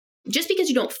just because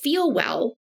you don't feel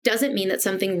well doesn't mean that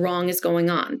something wrong is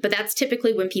going on. But that's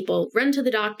typically when people run to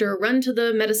the doctor, run to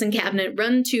the medicine cabinet,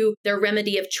 run to their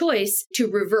remedy of choice to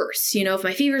reverse. If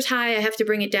my fever's high, I have to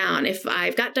bring it down. If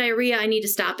I've got diarrhea, I need to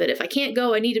stop it. If I can't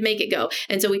go, I need to make it go.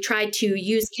 And so we try to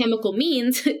use chemical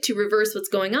means to reverse what's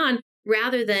going on,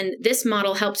 rather than this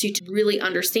model helps you to really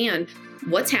understand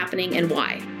what's happening and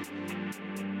why.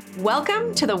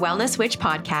 Welcome to the Wellness Witch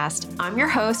podcast. I'm your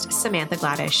host, Samantha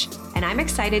Gladish, and I'm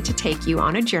excited to take you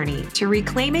on a journey to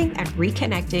reclaiming and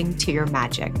reconnecting to your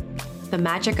magic, the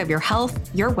magic of your health,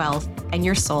 your wealth, and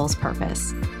your soul's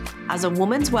purpose. As a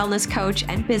woman's wellness coach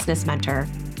and business mentor,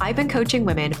 I've been coaching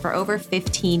women for over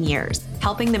 15 years,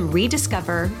 helping them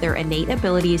rediscover their innate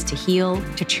abilities to heal,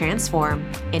 to transform,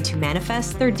 and to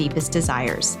manifest their deepest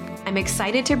desires. I'm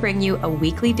excited to bring you a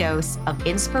weekly dose of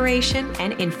inspiration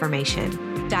and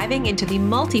information, diving into the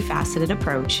multifaceted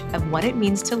approach of what it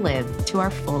means to live to our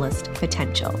fullest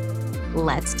potential.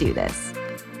 Let's do this.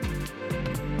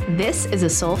 This is a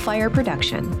Soulfire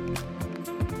production.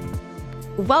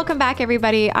 Welcome back,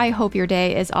 everybody. I hope your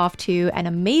day is off to an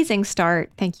amazing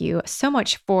start. Thank you so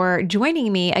much for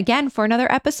joining me again for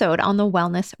another episode on the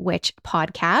Wellness Witch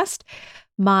podcast.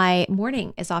 My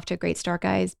morning is off to a great start,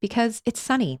 guys, because it's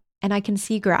sunny and I can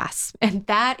see grass. And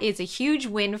that is a huge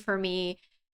win for me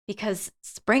because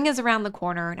spring is around the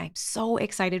corner and I'm so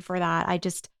excited for that.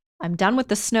 I'm done with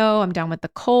the snow. I'm done with the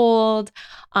cold.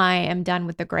 I am done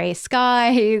with the gray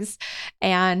skies.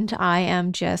 And I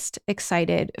am just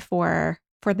excited for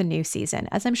the new season,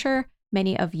 as I'm sure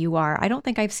many of you are. I don't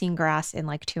think I've seen grass in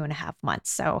like 2.5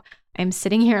 months. So I'm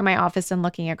sitting here in my office and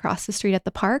looking across the street at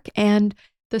the park, and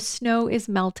the snow is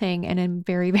melting, and I'm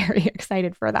very, very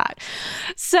excited for that.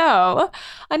 So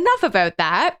enough about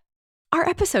that. Our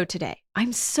episode today,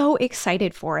 I'm so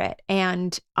excited for it.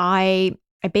 And I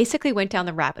basically went down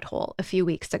the rabbit hole a few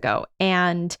weeks ago,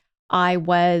 and I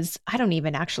don't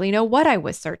even actually know what I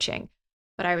was searching,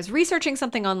 but I was researching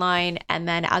something online. And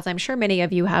then, as I'm sure many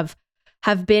of you have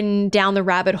been down the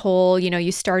rabbit hole,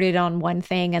 you started on one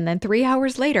thing and then 3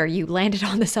 hours later you landed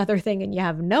on this other thing and you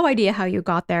have no idea how you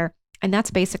got there. And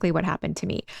that's basically what happened to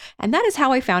me. And that is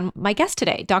how I found my guest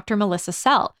today, Dr. Melissa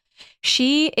Sell.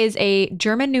 She is a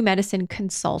German New Medicine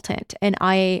consultant, and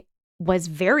I was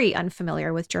very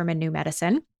unfamiliar with German New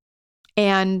Medicine,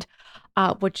 and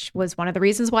which was one of the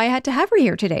reasons why I had to have her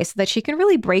here today, so that she can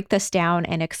really break this down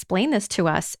and explain this to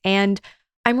us. And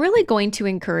I'm really going to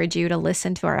encourage you to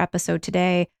listen to our episode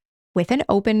today with an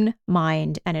open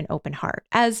mind and an open heart,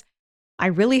 as I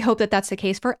really hope that that's the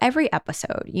case for every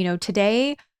episode.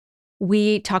 Today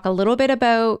we talk a little bit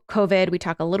about COVID. We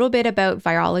talk a little bit about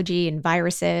virology and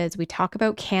viruses. We talk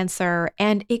about cancer,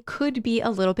 and it could be a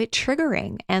little bit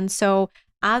triggering. And so,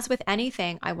 as with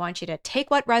anything, I want you to take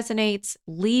what resonates,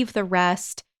 leave the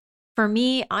rest. For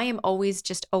me, I am always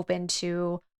just open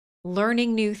to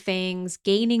learning new things,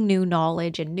 gaining new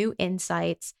knowledge and new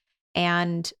insights.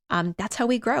 And that's how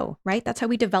we grow, right? That's how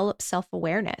we develop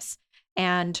self-awareness.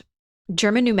 And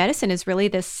German New Medicine is really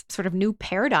this sort of new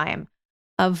paradigm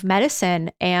of medicine,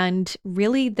 and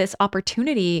really this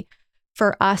opportunity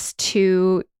for us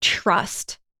to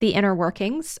trust the inner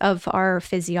workings of our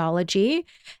physiology,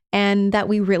 and that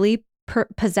we really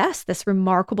possess this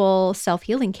remarkable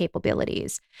self-healing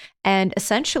capabilities. And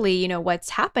essentially,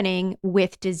 what's happening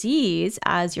with disease,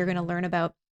 as you're going to learn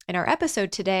about in our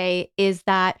episode today, is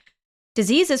that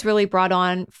disease is really brought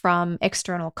on from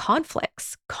external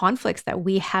conflicts that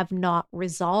we have not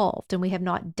resolved and we have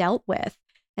not dealt with.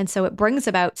 And so it brings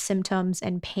about symptoms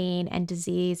and pain and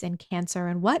disease and cancer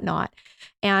and whatnot.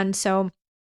 And so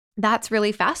that's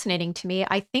really fascinating to me.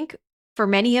 I think for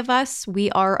many of us, we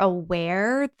are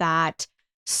aware that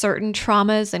certain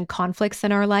traumas and conflicts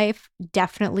in our life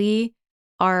definitely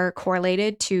are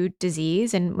correlated to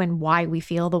disease and why we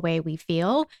feel the way we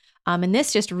feel. And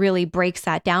this just really breaks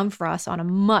that down for us on a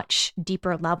much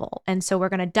deeper level. And so we're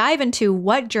going to dive into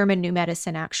what German New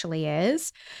Medicine actually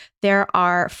is. There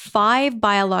are 5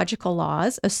 biological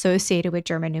laws associated with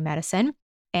German New Medicine,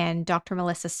 and Dr.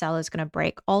 Melissa Sell is going to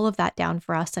break all of that down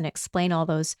for us and explain all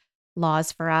those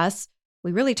laws for us.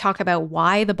 We really talk about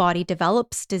why the body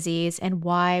develops disease and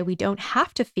why we don't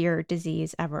have to fear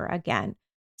disease ever again.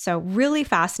 So really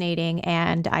fascinating,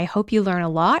 and I hope you learn a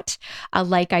lot.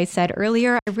 Like I said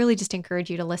earlier, I really just encourage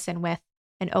you to listen with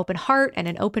an open heart and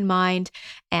an open mind.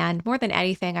 And more than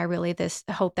anything, I really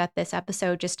hope that this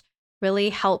episode just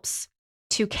really helps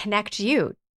to connect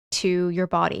you to your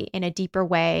body in a deeper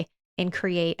way and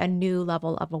create a new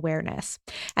level of awareness.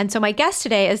 And so my guest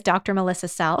today is Dr. Melissa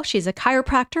Sell. She's a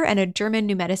chiropractor and a German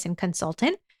New Medicine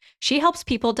consultant. She helps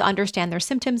people to understand their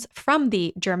symptoms from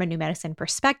the German New Medicine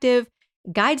perspective.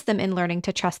 guides them in learning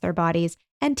to trust their bodies,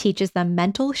 and teaches them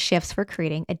mental shifts for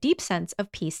creating a deep sense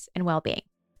of peace and well-being.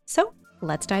 So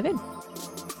let's dive in.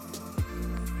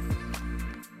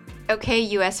 Okay,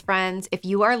 US friends, if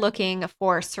you are looking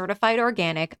for certified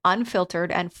organic,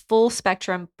 unfiltered, and full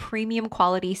spectrum premium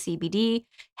quality CBD,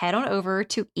 head on over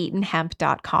to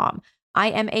EatonHemp.com. I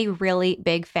am a really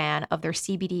big fan of their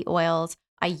CBD oils.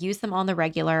 I use them on the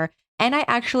regular, and I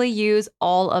actually use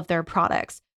all of their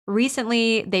products.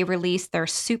 Recently, they released their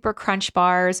Super Crunch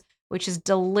bars, which is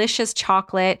delicious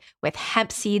chocolate with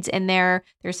hemp seeds in there.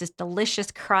 There's this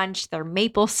delicious crunch, their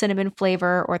maple cinnamon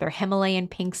flavor, or their Himalayan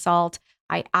pink salt.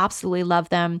 I absolutely love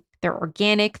them. They're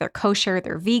organic, they're kosher,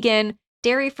 they're vegan,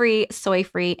 dairy-free,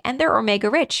 soy-free, and they're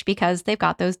omega-rich because they've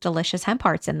got those delicious hemp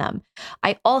parts in them.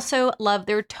 I also love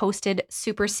their toasted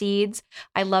super seeds.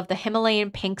 I love the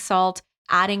Himalayan pink salt,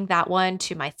 adding that one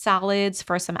to my salads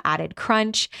for some added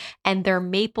crunch. And their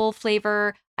maple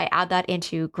flavor, I add that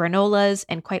into granolas,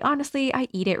 and quite honestly, I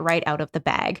eat it right out of the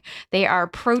bag. They are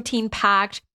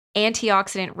protein-packed,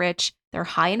 antioxidant-rich, they're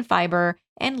high in fiber,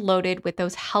 and loaded with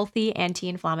those healthy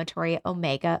anti-inflammatory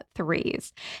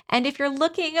omega-3s. And if you're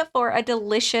looking for a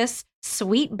delicious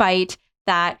sweet bite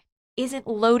that isn't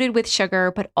loaded with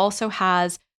sugar, but also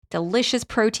has delicious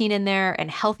protein in there and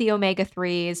healthy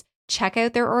omega-3s, check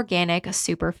out their organic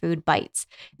superfood bites.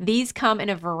 These come in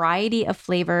a variety of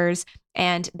flavors,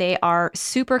 and they are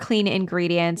super clean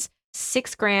ingredients,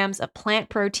 6 grams of plant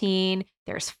protein,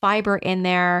 there's fiber in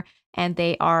there, and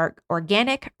they are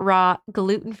organic, raw,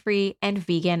 gluten-free, and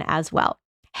vegan as well.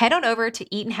 Head on over to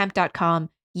EatonHemp.com,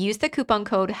 use the coupon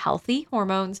code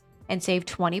HEALTHYHormones, and save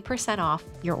 20% off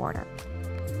your order.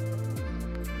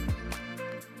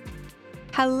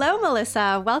 Hello,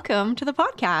 Melissa. Welcome to the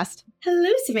podcast.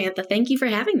 Hello, Samantha. Thank you for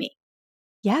having me.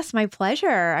 Yes, my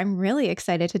pleasure. I'm really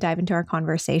excited to dive into our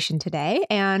conversation today.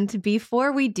 And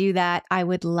before we do that, I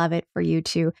would love it for you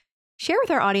to share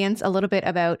with our audience a little bit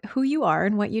about who you are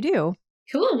and what you do.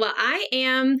 Cool. Well,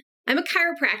 I'm a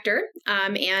chiropractor,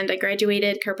 and I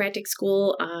graduated chiropractic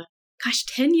school,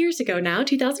 10 years ago now,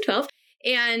 2012,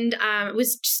 and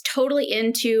was just totally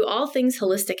into all things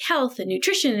holistic health and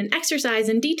nutrition and exercise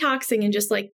and detoxing and just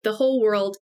like the whole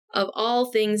world of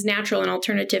all things natural and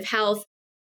alternative health.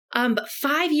 But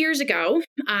 5 years ago,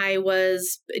 I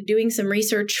was doing some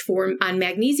research on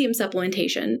magnesium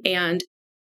supplementation, and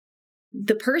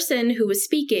the person who was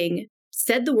speaking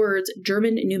said the words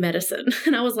German New Medicine.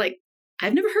 And I was like,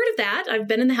 I've never heard of that. I've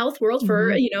been in the health world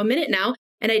for, a minute now,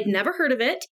 and I'd never heard of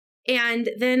it. And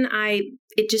then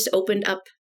it just opened up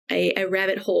a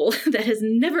rabbit hole that has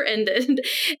never ended.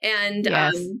 And,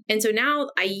 yes. And so now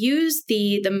I use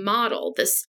the model,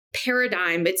 this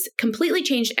paradigm. It's completely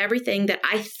changed everything that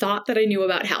I thought that I knew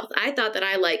about health. I thought that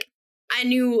I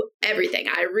knew everything.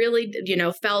 I really,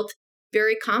 felt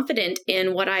very confident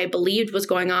in what I believed was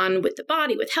going on with the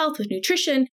body, with health, with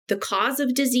nutrition, the cause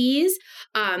of disease.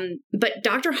 But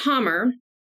Dr. Hammer,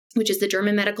 which is the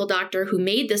German medical doctor who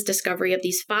made this discovery of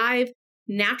these 5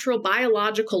 natural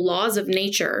biological laws of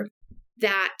nature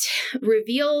that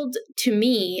revealed to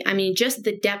me, just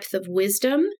the depth of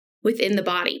wisdom within the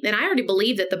body. And I already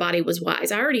believed that the body was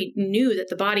wise. I already knew that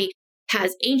the body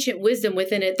has ancient wisdom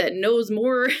within it that knows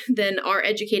more than our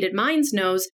educated minds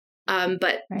knows. But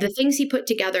right. The things he put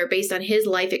together based on his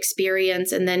life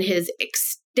experience and then his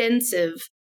extensive,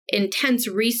 intense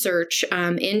research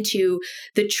into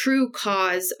the true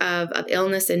cause of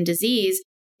illness and disease,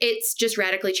 it's just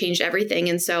radically changed everything.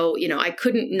 And so, I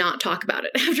couldn't not talk about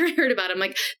it after I heard about it. I'm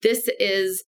like, this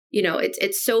is,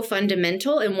 it's so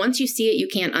fundamental. And once you see it, you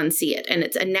can't unsee it. And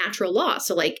it's a natural law.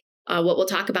 So like what we'll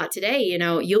talk about today,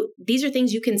 these are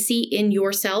things you can see in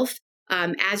yourself.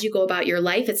 As you go about your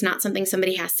life. It's not something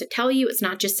somebody has to tell you. It's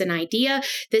not just an idea.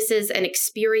 This is an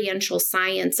experiential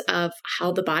science of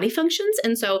how the body functions.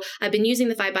 And so I've been using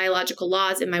the 5 biological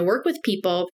laws in my work with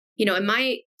people, and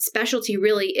my specialty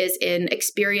really is in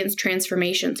experience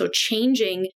transformation. So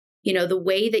changing, the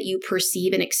way that you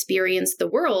perceive and experience the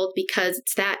world, because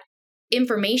it's that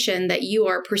information that you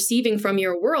are perceiving from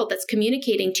your world that's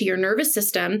communicating to your nervous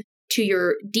system, to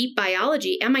your deep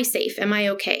biology. Am I safe? Am I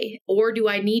okay? Or do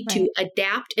I need to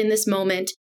adapt in this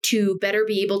moment to better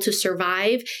be able to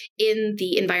survive in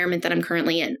the environment that I'm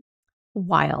currently in?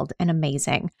 Wild and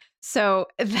amazing. So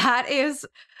that is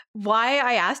why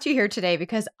I asked you here today,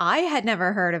 because I had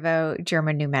never heard about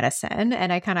German New Medicine.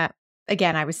 And I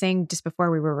I was saying just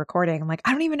before we were recording, I'm like,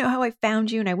 I don't even know how I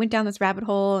found you. And I went down this rabbit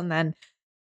hole and then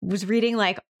was reading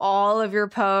like all of your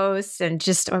posts and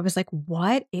I was like,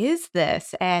 what is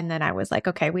this? And then I was like,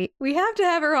 okay, we have to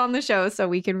have her on the show so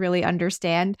we can really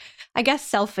understand. I guess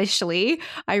selfishly,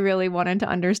 I really wanted to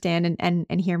understand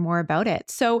and hear more about it.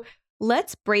 So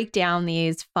let's break down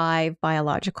these 5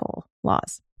 biological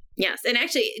laws. Yes. And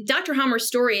actually, Dr. Hamer's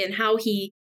story and how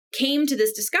he came to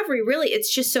this discovery, really,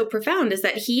 it's just so profound, is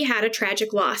that he had a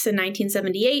tragic loss in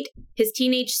 1978. His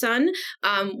teenage son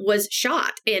was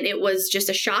shot, and it was just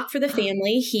a shock for the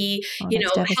family. He,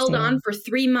 held on for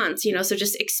 3 months, so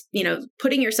just,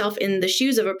 putting yourself in the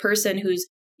shoes of a person who's,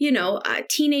 a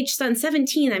teenage son,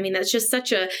 17. I mean, that's just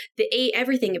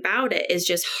everything about it is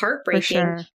just heartbreaking.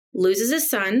 For sure. Loses his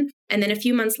son, and then a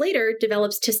few months later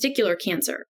develops testicular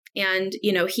cancer. And,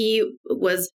 he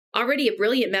was already a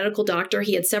brilliant medical doctor.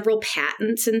 He had several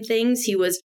patents and things. He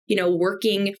was,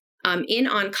 working in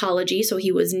oncology. So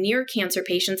he was near cancer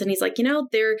patients. And he's like,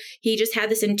 he just had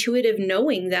this intuitive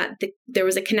knowing that there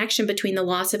was a connection between the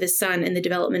loss of his son and the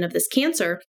development of this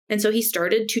cancer. And so he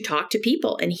started to talk to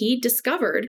people, and he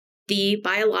discovered the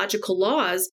biological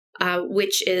laws,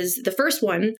 which is the first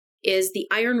one is the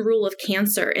iron rule of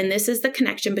cancer. And this is the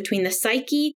connection between the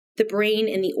psyche, the brain,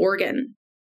 and the organ.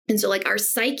 And so our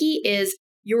psyche is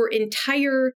your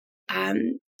entire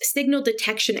signal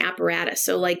detection apparatus.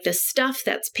 So the stuff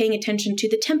that's paying attention to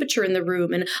the temperature in the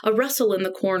room and a rustle in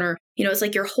the corner, it's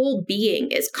like your whole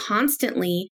being is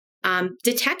constantly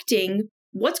detecting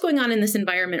what's going on in this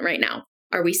environment right now.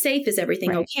 Are we safe? Is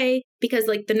everything okay? Because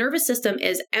the nervous system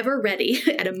is ever ready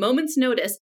at a moment's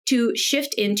notice to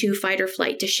shift into fight or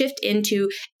flight, to shift into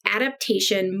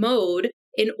adaptation mode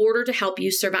in order to help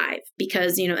you survive.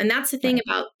 Because, and that's the thing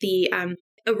about the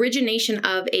origination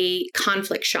of a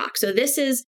conflict shock. So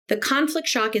the conflict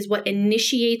shock is what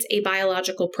initiates a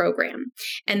biological program.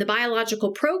 And the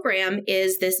biological program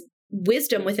is this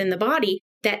wisdom within the body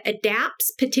that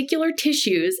adapts particular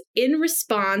tissues in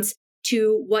response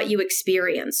to what you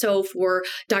experience. So for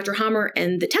Dr. Hamer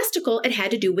and the testicle, it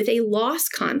had to do with a loss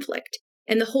conflict.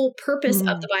 And the whole purpose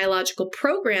of the biological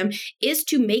program is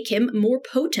to make him more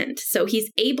potent. So he's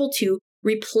able to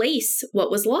replace what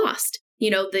was lost.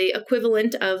 The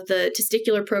equivalent of the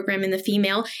testicular program in the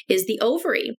female is the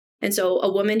ovary. And so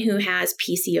a woman who has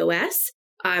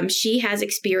PCOS, she has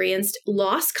experienced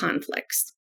loss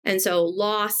conflicts. And so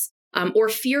loss or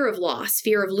fear of loss,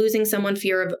 fear of losing someone,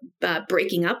 fear of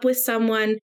breaking up with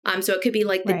someone. So it could be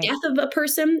the death of a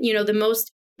person. The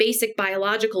most basic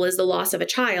biological is the loss of a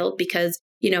child because,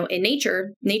 in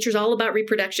nature's all about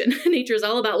reproduction. Nature's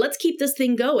all about, let's keep this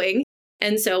thing going.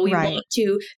 And so we want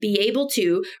to be able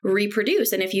to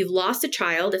reproduce. And if you've lost a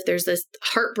child, if there's this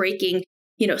heartbreaking,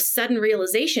 sudden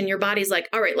realization, your body's like,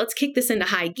 all right, let's kick this into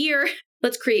high gear.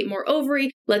 Let's create more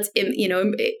ovary. Let's,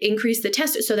 increase the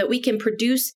test so that we can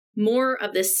produce more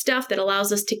of this stuff that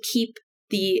allows us to keep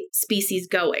the species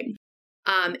going.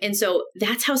 And so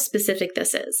that's how specific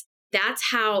this is.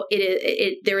 That's how it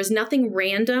is. There is nothing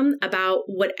random about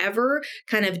whatever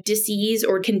kind of disease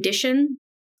or condition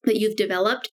that you've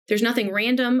developed. There's nothing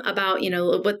random about,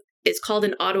 what is called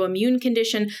an autoimmune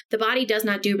condition. The body does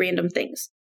not do random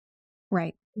things.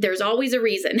 Right. There's always a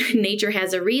reason. Nature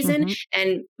has a reason.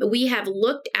 And we have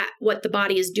looked at what the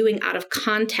body is doing out of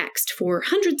context for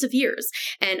hundreds of years.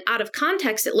 And out of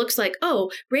context, it looks like,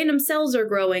 oh, random cells are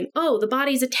growing. Oh, the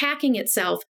body's attacking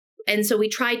itself. And so we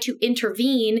try to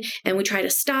intervene and we try to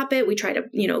stop it. We try to,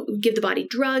 give the body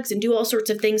drugs and do all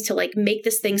sorts of things to make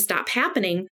this thing stop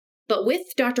happening. But with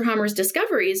Dr. Hamer's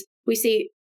discoveries, we see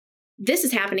this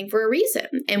is happening for a reason.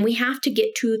 And we have to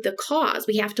get to the cause.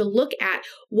 We have to look at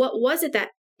what was it that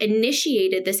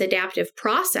initiated this adaptive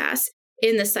process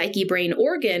in the psyche brain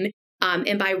organ.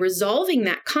 And by resolving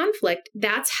that conflict,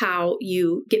 that's how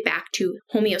you get back to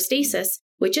homeostasis,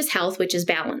 which is health, which is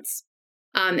balance.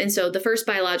 And so the first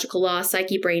biological law,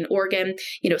 psyche brain organ,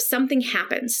 something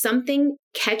happens, something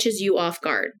catches you off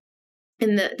guard.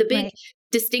 And the big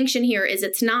distinction here is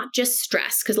it's not just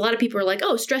stress, because a lot of people are like,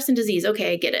 oh, stress and disease.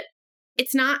 Okay, I get it.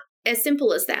 It's not as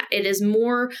simple as that. It is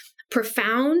more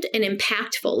profound and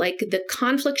impactful, like the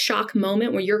conflict shock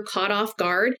moment where you're caught off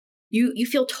guard. You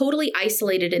feel totally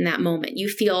isolated in that moment. You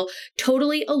feel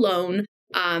totally alone,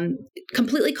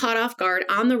 completely caught off guard,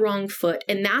 on the wrong foot.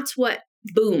 And that's what,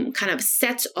 boom, kind of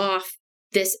sets off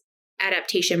this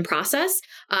adaptation process.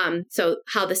 So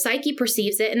how the psyche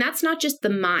perceives it, and that's not just the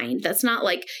mind. That's not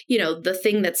the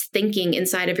thing that's thinking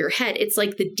inside of your head. It's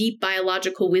like the deep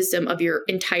biological wisdom of your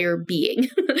entire being.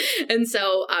 And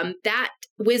so that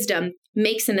wisdom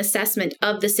makes an assessment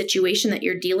of the situation that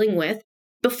you're dealing with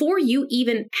before you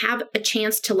even have a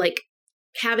chance to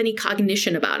have any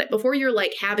cognition about it. Before you're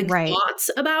having thoughts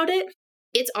about it,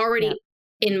 it's already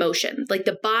in motion.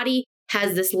 The body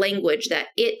has this language that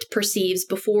it perceives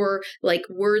before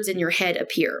words in your head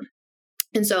appear.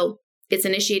 And so it's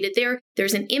initiated there.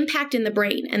 There's an impact in the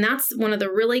brain. And that's one of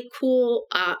the really cool,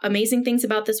 amazing things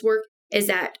about this work is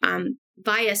that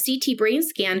via CT brain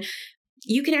scan,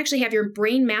 you can actually have your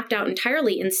brain mapped out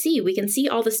entirely and we can see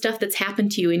all the stuff that's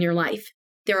happened to you in your life.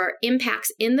 There are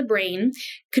impacts in the brain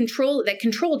that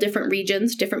control different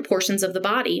regions, different portions of the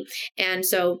body. And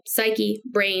so psyche,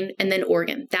 brain, and then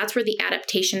organ. That's where the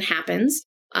adaptation happens.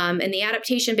 And the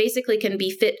adaptation basically can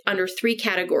be fit under 3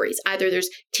 categories. Either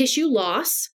there's tissue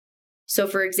loss. So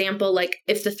for example, like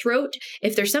if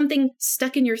there's something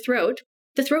stuck in your throat,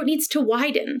 the throat needs to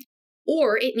widen,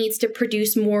 or it needs to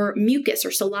produce more mucus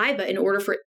or saliva in order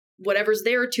for whatever's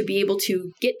there to be able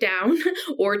to get down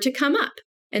or to come up.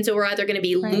 And so we're either going to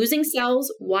be losing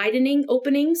cells, widening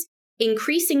openings,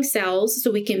 increasing cells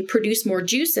so we can produce more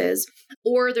juices,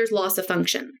 or there's loss of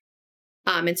function.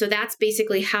 And so that's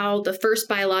basically how the first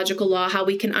biological law, how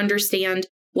we can understand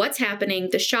what's happening,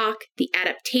 the shock, the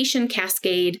adaptation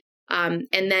cascade, and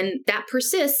then that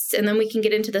persists. And then we can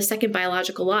get into the second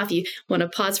biological law if you want to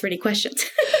pause for any questions.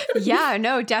 Yeah,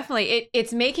 no, definitely.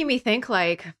 It's making me think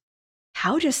like,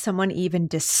 how does someone even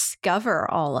discover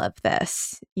all of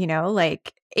this?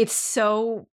 Like it's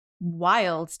so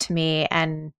wild to me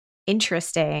and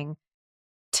interesting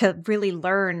to really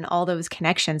learn all those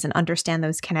connections and understand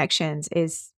those connections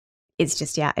it's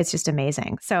just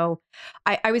amazing. So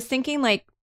I was thinking like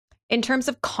in terms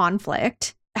of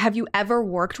conflict, have you ever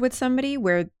worked with somebody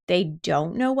where they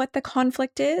don't know what the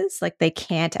conflict is? Like they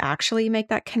can't actually make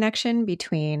that connection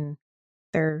between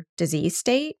their disease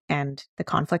state and the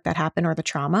conflict that happened or the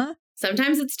trauma?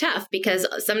 Sometimes it's tough because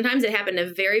sometimes it happened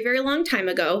a very, very long time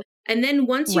ago. And then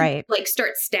once you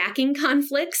start stacking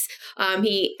conflicts,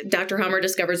 Dr. Hammer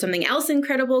discovered something else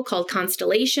incredible called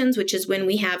constellations, which is when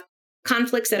we have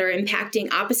conflicts that are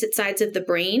impacting opposite sides of the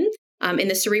brain in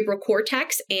the cerebral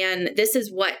cortex. And this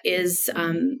is what is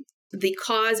the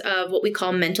cause of what we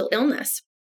call mental illness.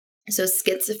 So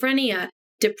schizophrenia,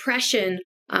 depression,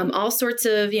 all sorts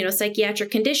of,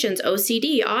 psychiatric conditions,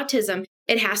 OCD, autism.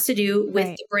 It has to do with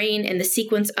the brain and the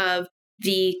sequence of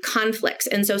the conflicts.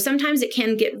 And so sometimes it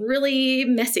can get really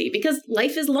messy because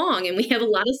life is long and we have a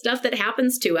lot of stuff that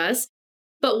happens to us.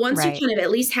 But once you kind of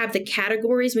at least have the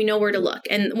categories, we know where to look.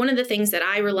 And one of the things that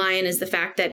I rely on is the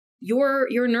fact that your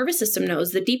nervous system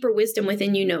knows, the deeper wisdom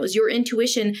within you knows, your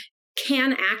intuition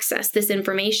can access this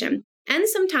information. And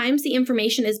sometimes the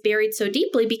information is buried so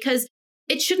deeply because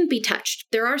it shouldn't be touched.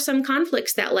 There are some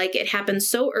conflicts that it happened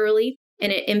so early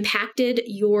and it impacted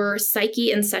your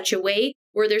psyche in such a way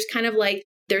where there's kind of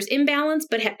there's imbalance,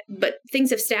 but things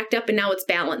have stacked up and now it's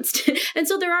balanced. And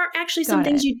so there are actually some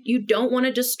things you don't want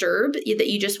to disturb, that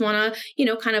you just want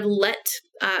to, kind of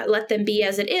let them be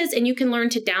as it is. And you can learn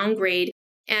to downgrade.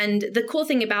 And the cool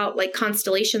thing about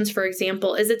constellations, for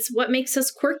example, is it's what makes us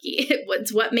quirky.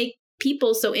 It's what makes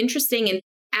people so interesting and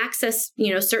access,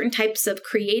 certain types of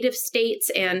creative states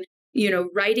and,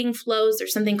 writing flows.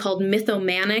 There's something called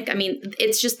mythomanic. I mean,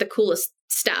 it's just the coolest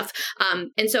stuff.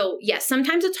 And so, yes,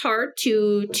 sometimes it's hard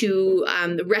to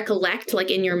recollect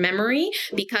in your memory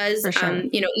because,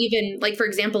 even for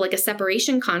example, a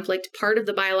separation conflict, part of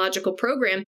the biological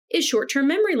program is short-term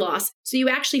memory loss. So you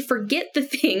actually forget the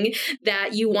thing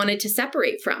that you wanted to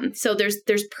separate from. So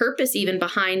there's purpose even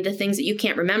behind the things that you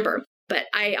can't remember. But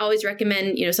I always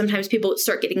recommend, sometimes people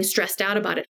start getting stressed out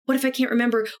about it. What if I can't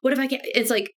remember? What if I can't?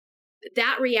 It's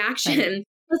that reaction. Right.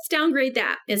 Let's downgrade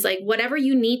that. It's whatever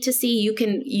you need to see,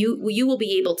 you will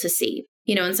be able to see,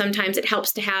 and sometimes it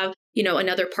helps to have,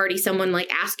 another party, someone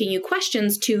asking you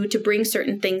questions to bring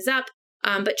certain things up.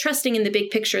 But trusting in the big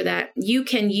picture that you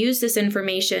can use this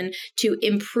information to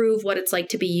improve what it's like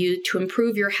to be you, to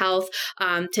improve your health,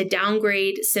 to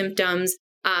downgrade symptoms.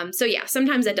 So yeah,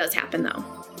 sometimes that does happen though.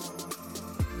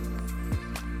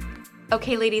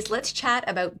 Okay, ladies, let's chat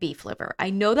about beef liver.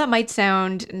 I know that might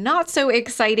sound not so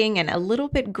exciting and a little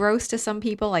bit gross to some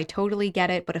people. I totally get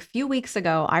it. But a few weeks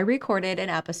ago, I recorded an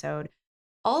episode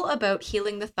all about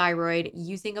healing the thyroid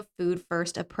using a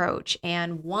food-first approach.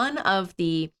 And one of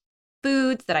the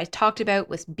foods that I talked about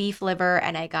was beef liver,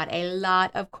 and I got a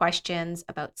lot of questions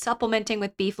about supplementing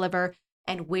with beef liver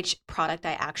and which product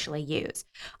I actually use.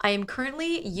 I am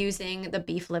currently using the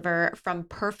beef liver from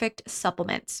Perfect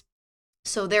Supplements.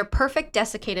 So their perfect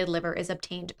desiccated liver is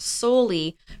obtained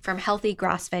solely from healthy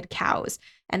grass-fed cows.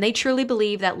 And they truly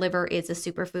believe that liver is a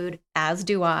superfood, as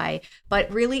do I.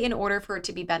 But really, in order for it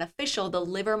to be beneficial, the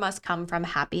liver must come from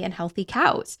happy and healthy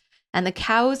cows. And the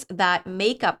cows that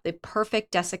make up the perfect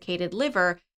desiccated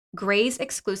liver graze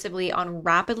exclusively on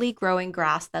rapidly growing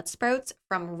grass that sprouts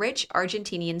from rich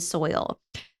Argentinian soil.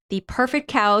 The perfect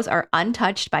cows are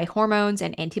untouched by hormones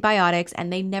and antibiotics,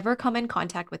 and they never come in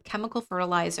contact with chemical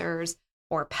fertilizers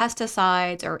or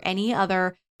pesticides or any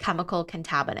other chemical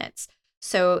contaminants.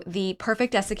 So the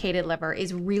Perfect Desiccated Liver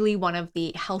is really one of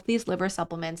the healthiest liver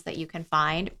supplements that you can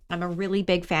find. I'm a really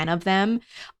big fan of them.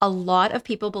 A lot of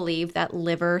people believe that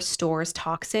liver stores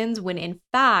toxins when in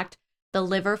fact, the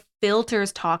liver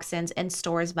filters toxins and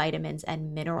stores vitamins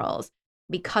and minerals.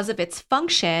 Because of its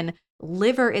function,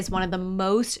 liver is one of the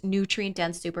most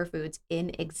nutrient-dense superfoods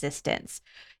in existence.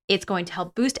 It's going to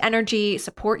help boost energy,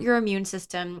 support your immune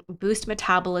system, boost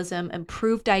metabolism,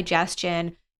 improve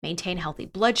digestion, maintain healthy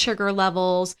blood sugar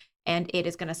levels, and it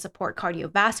is going to support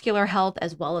cardiovascular health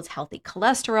as well as healthy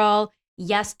cholesterol.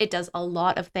 Yes, it does a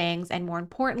lot of things. And more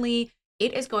importantly,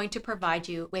 it is going to provide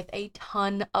you with a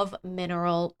ton of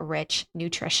mineral-rich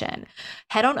nutrition.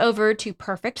 Head on over to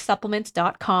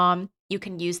perfectsupplements.com. You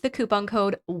can use the coupon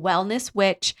code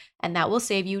WellnessWitch, and that will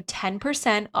save you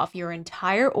 10% off your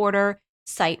entire order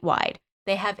site-wide.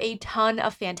 They have a ton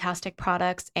of fantastic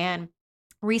products, and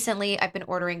recently I've been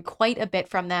ordering quite a bit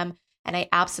from them, and I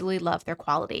absolutely love their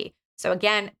quality. So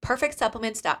again,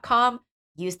 perfectsupplements.com,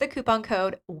 use the coupon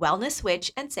code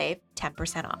WellnessWitch and save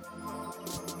 10% off.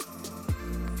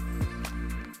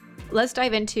 Let's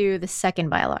dive into the second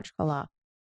biological law.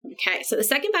 Okay, so the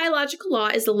second biological law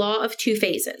is the law of two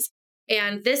phases.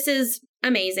 And this is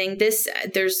amazing.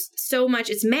 There's so much,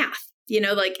 it's math, and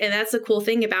that's the cool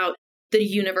thing about the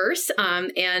universe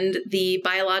and the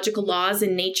biological laws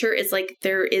in nature. Is like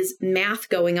there is math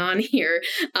going on here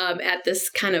at this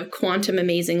kind of quantum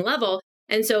amazing level.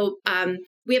 And so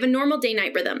we have a normal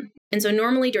day-night rhythm. And so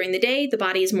normally during the day, the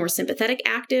body is more sympathetic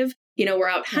active. We're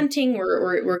out hunting,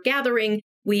 we're gathering,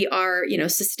 we are,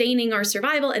 sustaining our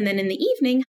survival. And then in the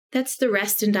evening, that's the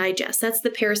rest and digest. That's the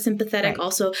parasympathetic, right.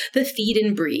 Also the feed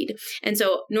and breed. And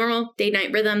so normal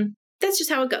day-night rhythm, that's just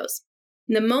how it goes.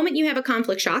 And the moment you have a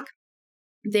conflict shock,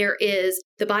 the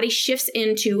body shifts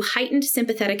into heightened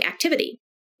sympathetic activity.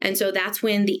 And so that's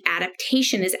when the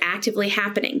adaptation is actively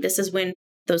happening. This is when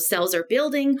those cells are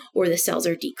building or the cells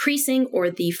are decreasing or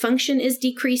the function is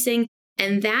decreasing.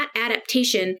 And that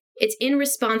adaptation, it's in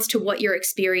response to what you're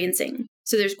experiencing.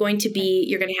 So you're going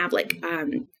to have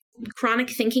chronic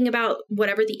thinking about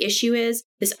whatever the issue is,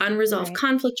 this unresolved right.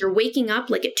 conflict. You're waking up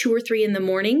like at 2 or 3 in the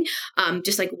morning,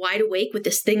 just like wide awake with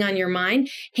this thing on your mind.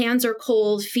 Hands are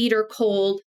cold, feet are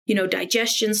cold,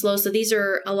 digestion slow. So these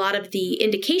are a lot of the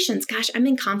indications. Gosh, I'm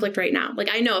in conflict right now. Like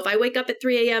I know if I wake up at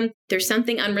 3 a.m., there's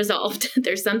something unresolved.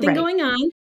 There's something right. going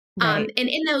on. Right. And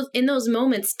in those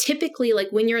moments, typically like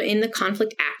when you're in the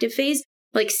conflict active phase,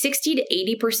 like 60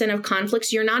 to 80% of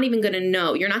conflicts, you're not even going to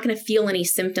know. You're not going to feel any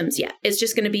symptoms yet. It's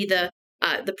just going to be the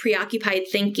preoccupied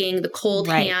thinking, the cold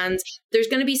right. hands. There's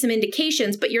going to be some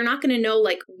indications, but you're not going to know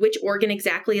like which organ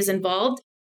exactly is involved.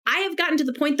 I have gotten to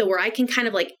the point though where I can kind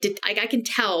of I can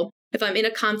tell if I'm in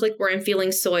a conflict where I'm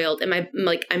feeling soiled and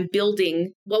I'm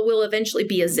building what will eventually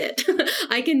be a zit.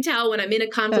 I can tell when I'm in a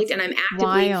conflict and I'm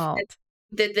actively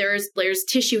that there's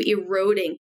tissue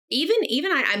eroding. Even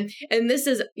I'm, and this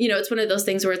is, it's one of those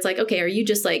things where it's like, okay, are you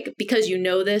just like, because you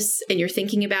know this and you're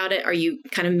thinking about it, are you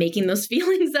kind of making those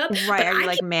feelings up? Right.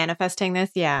 Are you manifesting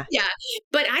this? Yeah. Yeah.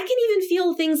 But I can even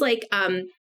feel things like,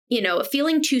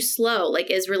 feeling too slow, like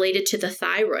is related to the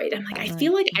thyroid. I'm like, I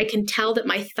feel like I can tell that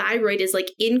my thyroid is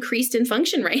like increased in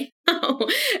function right now.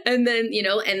 And then,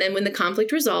 when the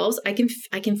conflict resolves, I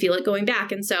can feel it going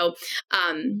back. And so,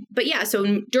 but yeah,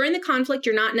 so during the conflict,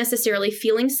 you're not necessarily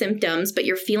feeling symptoms, but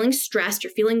you're feeling stressed,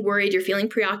 you're feeling worried, you're feeling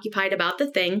preoccupied about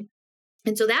the thing.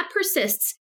 And so that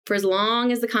persists for as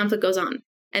long as the conflict goes on.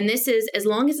 And this is as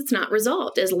long as it's not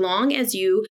resolved, as long as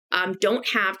you don't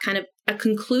have kind of a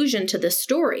conclusion to the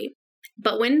story.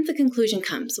 But when the conclusion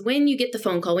comes, when you get the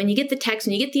phone call, when you get the text,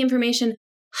 when you get the information,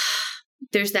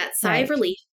 there's that sigh of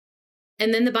relief.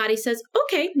 And then the body says,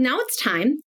 okay, now it's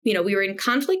time. We were in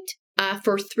conflict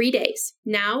for 3 days.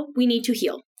 Now we need to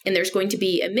heal. And there's going to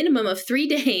be a minimum of 3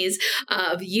 days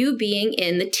of you being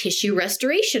in the tissue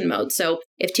restoration mode. So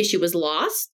if tissue was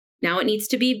lost, now it needs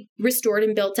to be restored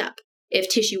and built up. If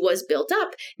tissue was built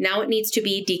up, now it needs to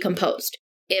be decomposed.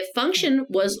 If function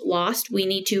was lost, we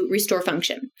need to restore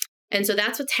function. And so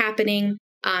that's what's happening.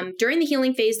 During the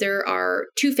healing phase, there are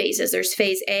 2 phases. There's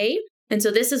phase A. And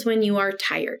so this is when you are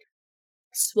tired,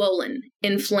 swollen,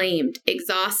 inflamed,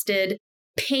 exhausted,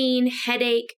 pain,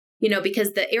 headache,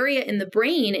 because the area in the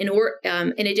brain,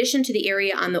 in addition to the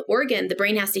area on the organ, the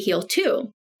brain has to heal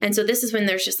too. And so this is when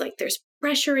there's just there's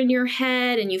pressure in your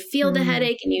head and you feel the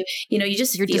headache and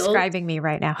you're describing me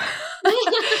right now.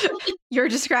 You're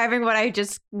describing what I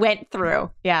just went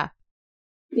through. Yeah.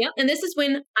 Yep. And this is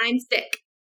when I'm sick.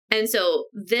 And so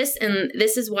this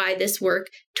is why this work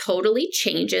totally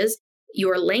changes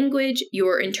your language,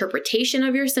 your interpretation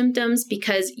of your symptoms,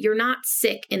 because you're not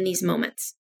sick in these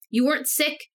moments. You weren't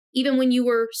sick even when you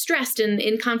were stressed and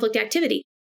in conflict activity.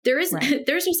 There's no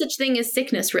such thing as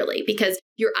sickness, really, because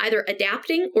you're either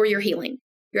adapting or you're healing.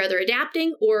 You're either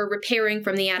adapting or repairing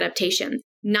from the adaptation.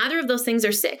 Neither of those things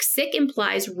are sick. Sick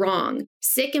implies wrong.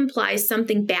 Sick implies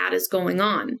something bad is going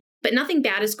on, but nothing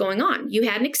bad is going on. You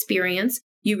had an experience.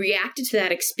 You reacted to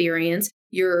that experience.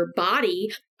 Your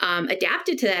body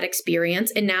adapted to that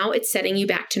experience, and now it's setting you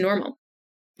back to normal.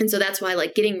 And so that's why,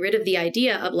 like, getting rid of the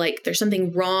idea of like, there's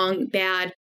something wrong,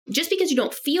 bad, just because you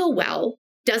don't feel well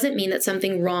doesn't mean that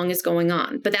something wrong is going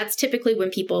on. But that's typically when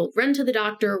people run to the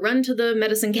doctor, run to the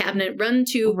medicine cabinet, run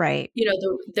to,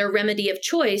 their remedy of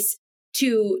choice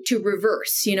to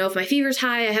reverse. If my fever's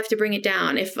high, I have to bring it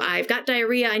down. If I've got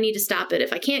diarrhea, I need to stop it.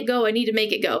 If I can't go, I need to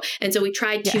make it go. And so we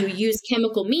tried to use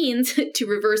chemical means to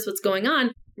reverse what's going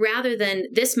on, rather than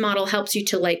this model helps you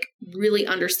to like really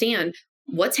understand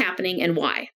what's happening and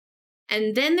why.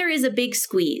 And then there is a big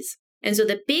squeeze. And so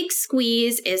the big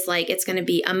squeeze is like, it's going to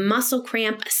be a muscle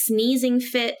cramp, a sneezing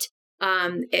fit.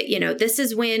 This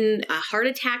is when heart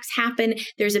attacks happen.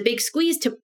 There's a big squeeze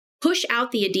to push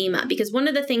out the edema, because one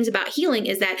of the things about healing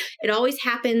is that it always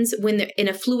happens when they're in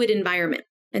a fluid environment.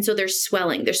 And so there's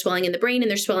swelling. There's swelling in the brain and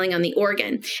there's swelling on the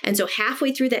organ. And so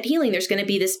halfway through that healing, there's going to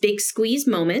be this big squeeze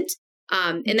moment.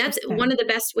 And that's one of the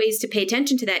best ways to pay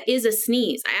attention to that is a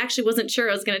sneeze. I actually wasn't sure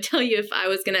I was going to tell you if I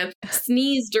was going to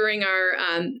sneeze during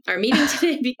our meeting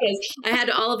today, because I had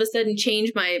to all of a sudden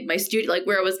change my studio, like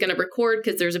where I was going to record,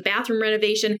 because there's a bathroom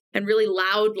renovation and really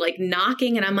loud like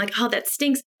knocking. And I'm like, oh, that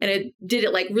stinks. And I did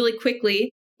it like really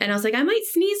quickly. And I was like, I might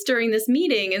sneeze during this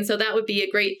meeting. And so that would be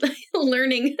a great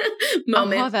learning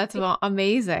moment. Oh, that's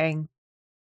amazing.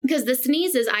 Because the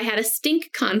sneezes, I had a stink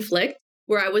conflict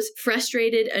where I was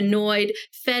frustrated, annoyed,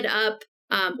 fed up,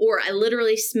 or I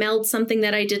literally smelled something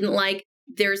that I didn't like.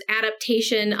 There's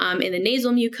adaptation in the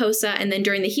nasal mucosa. And then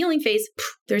during the healing phase,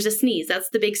 there's a sneeze. That's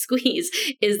the big squeeze,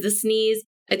 is the sneeze.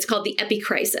 It's called the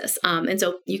epicrisis. And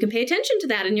so you can pay attention to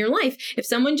that in your life. If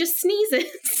someone just sneezes,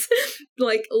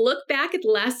 like look back at the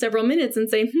last several minutes and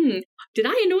say, did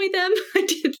I annoy them?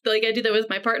 I do that with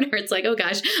my partner. It's like, oh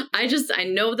gosh, I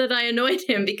know that I annoyed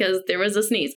him because there was a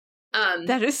sneeze.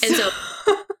 That is and so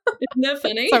isn't that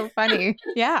funny? So funny.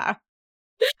 Yeah.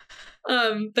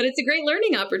 But it's a great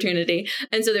learning opportunity.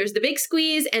 And so there's the big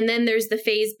squeeze, and then there's the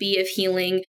phase B of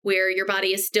healing, where your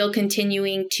body is still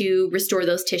continuing to restore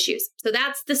those tissues. So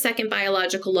that's the second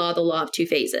biological law, the law of two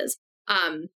phases.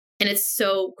 And it's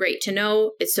so great to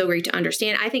know. It's so great to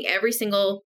understand. I think every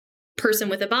single person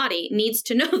with a body needs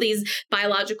to know these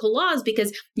biological laws,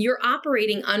 because you're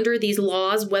operating under these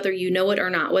laws, whether you know it or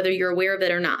not, whether you're aware of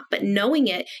it or not. But knowing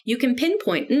it, you can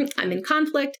pinpoint, I'm in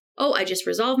conflict. Oh, I just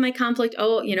resolved my conflict.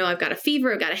 Oh, I've got a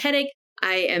fever. I've got a headache.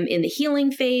 I am in the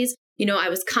healing phase. I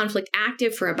was conflict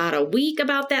active for about a week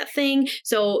about that thing.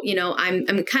 So, I'm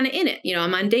kind of in it.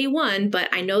 I'm on day one, but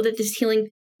I know that this healing,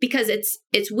 because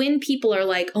it's when people are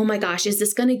like, oh my gosh, is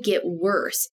this going to get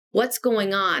worse? What's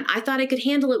going on? I thought I could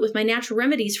handle it with my natural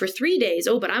remedies for 3 days.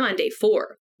 Oh, but I'm on day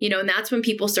 4, and that's when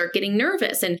people start getting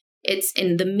nervous. And it's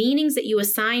in the meanings that you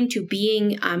assign to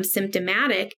being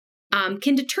symptomatic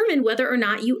can determine whether or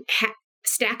not you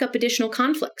stack up additional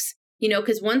conflicts,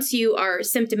 because once you are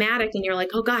symptomatic and you're like,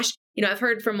 oh gosh, I've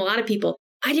heard from a lot of people,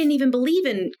 I didn't even believe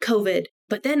in COVID,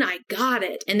 but then I got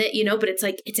it. And that, but it's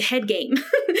like, it's a head game.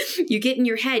 You get in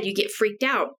your head, you get freaked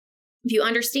out. If you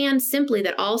understand simply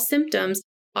that all symptoms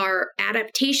are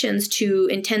adaptations to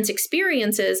intense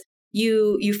experiences,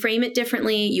 you frame it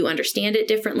differently, you understand it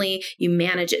differently, you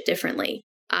manage it differently.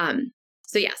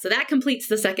 So that completes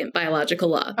the second biological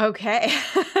law. Okay.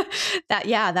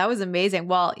 That was amazing.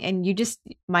 Well, and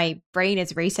my brain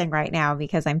is racing right now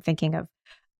because I'm thinking of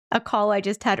a call I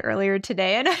just had earlier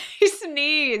today and I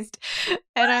sneezed.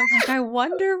 And I'm like, I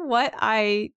wonder what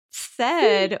I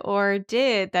said or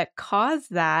did that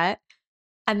caused that.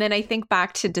 And then I think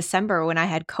back to December when I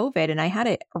had COVID and I had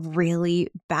it really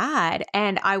bad.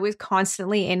 And I was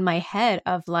constantly in my head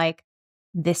of like,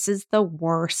 this is the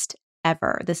worst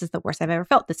ever. This is the worst I've ever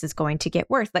felt. This is going to get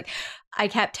worse. Like I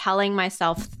kept telling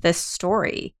myself this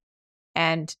story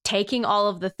and taking all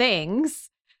of the things.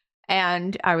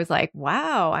 And I was like,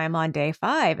 wow, I'm on day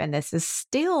 5 and this is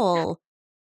still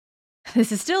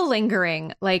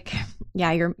lingering. Like,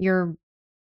 yeah,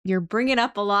 you're bringing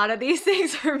up a lot of these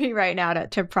things for me right now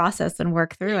to process and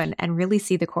work through and really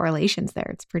see the correlations there.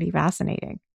 It's pretty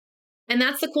fascinating. And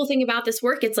that's the cool thing about this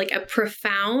work. It's like a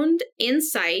profound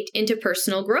insight into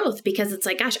personal growth, because it's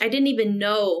like, gosh, I didn't even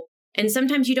know. And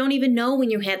sometimes you don't even know when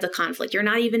you had the conflict. You're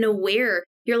not even aware.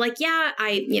 You're like, yeah,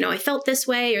 I felt this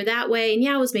way or that way. And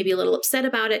yeah, I was maybe a little upset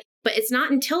about it. But it's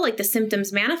not until like the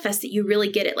symptoms manifest that you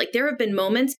really get it. Like there have been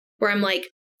moments where I'm like,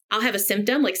 I'll have a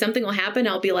symptom, like something will happen.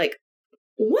 I'll be like,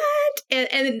 what?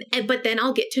 But then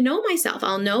I'll get to know myself.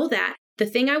 I'll know that the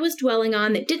thing I was dwelling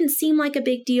on that didn't seem like a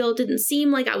big deal, didn't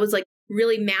seem like I was like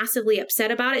really massively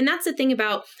upset about it. And that's the thing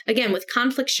about, again, with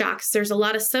conflict shocks, there's a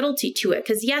lot of subtlety to it.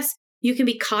 Because yes, you can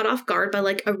be caught off guard by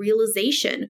like a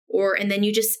realization, and then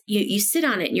you just, you sit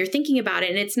on it and you're thinking about it.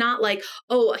 And it's not like,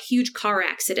 oh, a huge car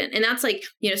accident. And that's like,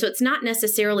 so it's not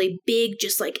necessarily big,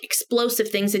 just like explosive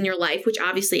things in your life, which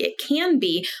obviously it can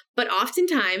be, but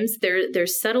oftentimes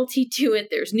there's subtlety to it.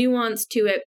 There's nuance to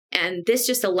it. And this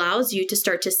just allows you to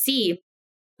start to see,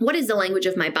 what is the language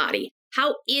of my body?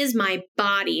 How is my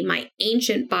body, my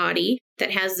ancient body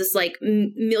that has this like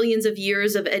millions of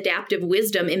years of adaptive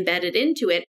wisdom embedded into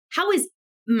it? How is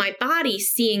my body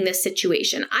seeing this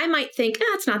situation? I might think,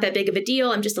 it's not that big of a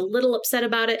deal. I'm just a little upset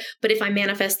about it. But if I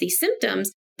manifest these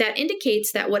symptoms, that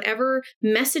indicates that whatever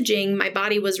messaging my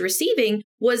body was receiving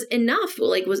was enough,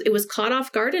 it was caught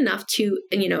off guard enough to,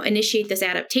 initiate this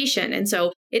adaptation. And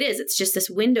so it's just this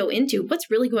window into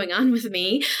what's really going on with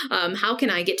me. How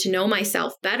can I get to know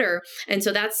myself better? And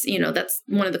so that's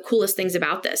one of the coolest things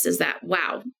about this is that,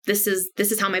 wow, this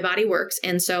is how my body works.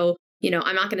 And so,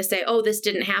 I'm not going to say, oh, this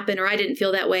didn't happen, or I didn't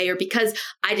feel that way, or because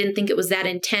I didn't think it was that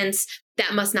intense,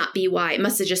 that must not be why. It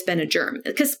must have just been a germ.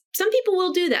 Because some people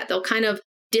will do that. They'll kind of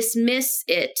dismiss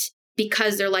it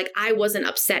because they're like, I wasn't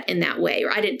upset in that way,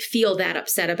 or I didn't feel that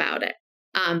upset about it.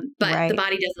 But the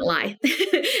body doesn't lie.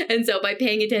 And so by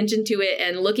paying attention to it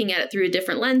and looking at it through a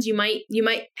different lens, you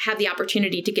might have the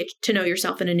opportunity to get to know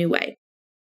yourself in a new way.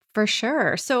 For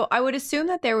sure. So I would assume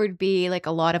that there would be like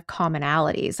a lot of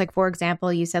commonalities. Like, for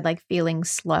example, you said like feeling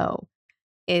slow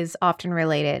is often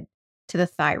related to the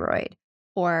thyroid,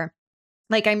 or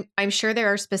like I'm sure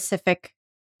there are specific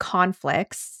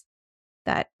conflicts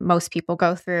that most people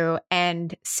go through,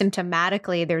 and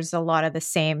symptomatically there's a lot of the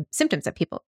same symptoms that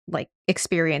people like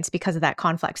experience because of that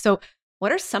conflict. So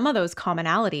what are some of those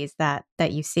commonalities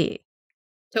that you see?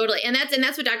 Totally. And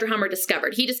that's what Dr. Hamer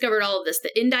discovered. He discovered all of this,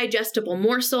 the indigestible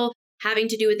morsel having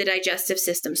to do with the digestive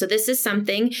system. So this is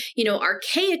something,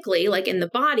 archaically, like in the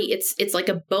body, it's like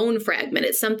a bone fragment.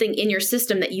 It's something in your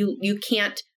system that you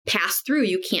can't pass through,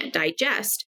 you can't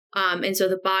digest. And so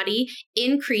the body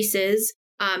increases,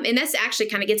 and this actually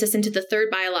kind of gets us into the third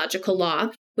biological law,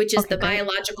 which is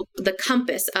the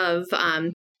compass of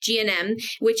GNM,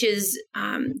 which is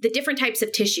the different types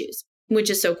of tissues, which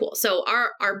is so cool. So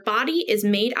our body is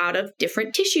made out of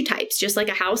different tissue types, just like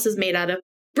a house is made out of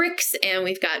bricks, and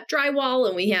we've got drywall,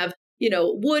 and we have,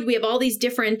 wood. We have all these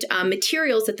different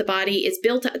materials that the body is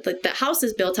built, the house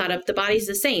is built out of. The body's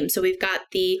the same. So we've got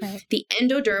the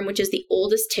endoderm, which is the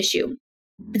oldest tissue.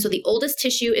 And so the oldest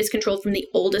tissue is controlled from the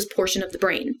oldest portion of the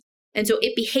brain. And so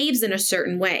it behaves in a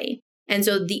certain way. And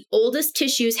so the oldest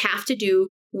tissues have to do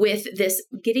with this,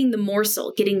 getting the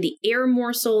morsel, getting the air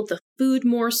morsel, the food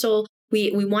morsel.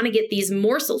 We want to get these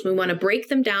morsels. We want to break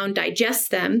them down,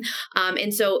 digest them.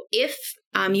 And so if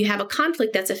you have a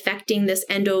conflict that's affecting this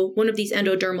one of these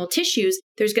endodermal tissues,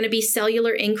 there's going to be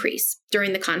cellular increase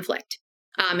during the conflict.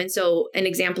 And so an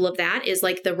example of that is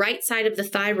like the right side of the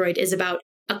thyroid is about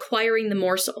acquiring the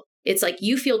morsel. It's like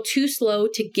you feel too slow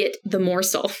to get the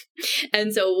morsel.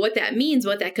 And so what that means,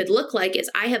 what that could look like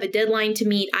is I have a deadline to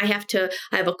meet. I have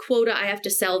a quota. I have to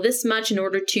sell this much in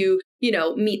order to,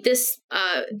 meet this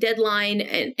deadline.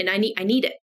 And I need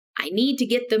it. I need to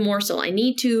get the morsel. I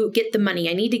need to get the money.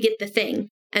 I need to get the thing.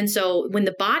 And so when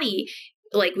the body,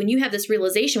 like when you have this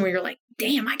realization where you're like,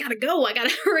 damn, I gotta go. I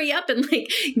gotta hurry up and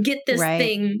like get this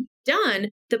thing done.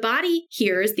 The body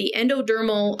hears the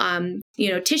endodermal,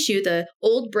 tissue, the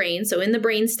old brain. So in the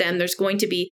brainstem, there's going to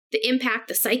be the impact,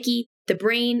 the psyche, the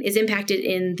brain is impacted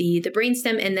in the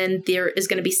brainstem, and then there is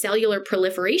going to be cellular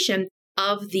proliferation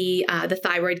of the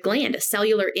thyroid gland, a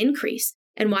cellular increase.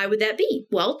 And why would that be?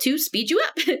 Well, to speed you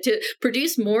up, to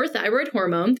produce more thyroid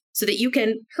hormone so that you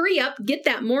can hurry up, get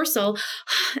that morsel,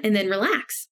 and then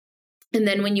relax. And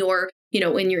then when you're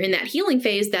in that healing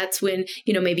phase, that's when,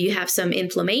 maybe you have some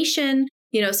inflammation,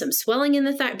 some swelling in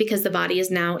the thyroid because the body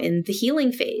is now in the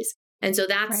healing phase. And so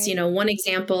that's, one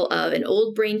example of an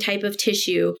old brain type of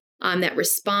tissue that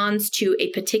responds to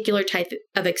a particular type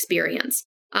of experience.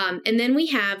 And then we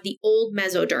have the old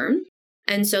mesoderm.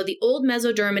 And so the old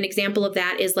mesoderm, an example of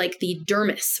that is like the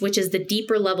dermis, which is the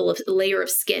deeper layer of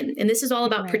skin. And this is all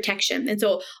about protection. And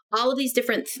so all of these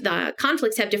different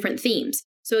conflicts have different themes.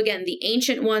 So again, the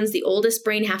ancient ones, the oldest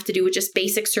brain, have to do with just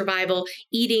basic survival,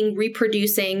 eating,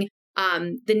 reproducing.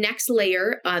 The next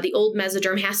layer, the old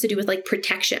mesoderm, has to do with like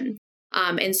protection.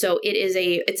 And so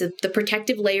it's the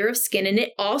protective layer of skin, and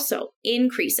it also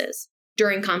increases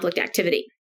during conflict activity.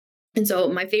 And so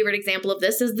my favorite example of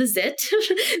this is the zit,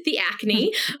 the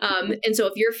acne. And so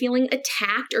if you're feeling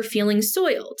attacked or feeling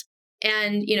soiled,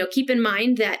 and, keep in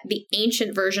mind that the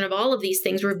ancient version of all of these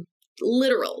things were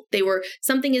literal. They were,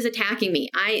 something is attacking me.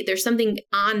 There's something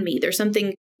on me. There's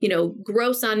something,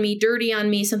 gross on me, dirty on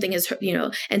me, something is,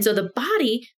 and so the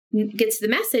body gets the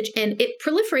message and it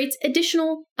proliferates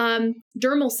additional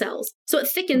dermal cells. So it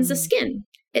thickens the skin.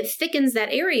 It thickens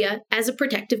that area as a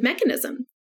protective mechanism,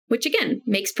 which again,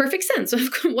 makes perfect sense.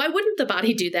 Why wouldn't the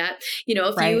body do that?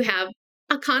 If you have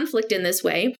a conflict in this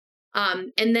way.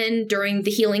 And then during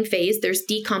the healing phase, there's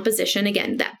decomposition,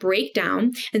 again, that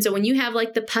breakdown. And so when you have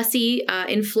like the pussy,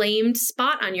 inflamed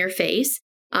spot on your face,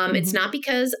 it's not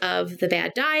because of the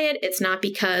bad diet. It's not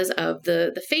because of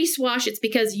the face wash. It's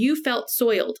because you felt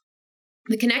soiled.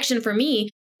 The connection for me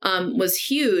was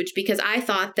huge because I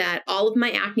thought that all of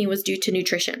my acne was due to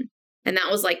nutrition. And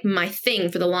that was like my thing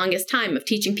for the longest time of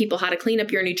teaching people how to clean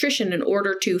up your nutrition in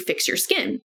order to fix your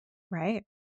skin. Right.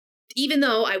 Even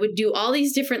though I would do all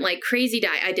these different like crazy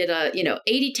diet, I did a,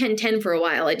 80-10-10 for a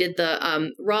while. I did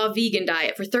the raw vegan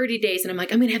diet for 30 days and I'm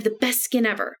like, I'm going to have the best skin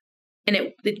ever. And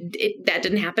that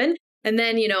didn't happen. And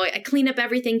then, I clean up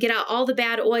everything, get out all the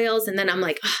bad oils. And then I'm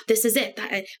like, oh, this is it.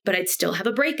 But I'd still have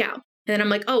a breakout. And then I'm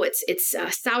like, oh, it's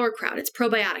sauerkraut. It's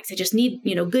probiotics. I just need,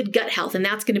 good gut health. And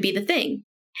that's going to be the thing.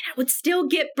 And I would still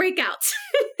get breakouts.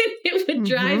 It would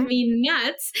drive me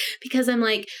nuts because I'm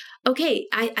like, okay,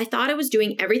 I thought I was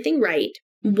doing everything right.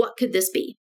 What could this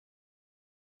be?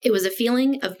 It was a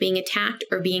feeling of being attacked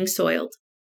or being soiled.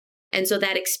 And so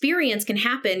that experience can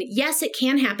happen. Yes, it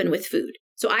can happen with food.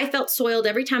 So I felt soiled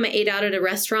every time I ate out at a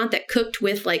restaurant that cooked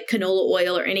with like canola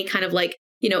oil or any kind of like,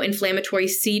 inflammatory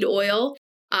seed oil.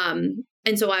 And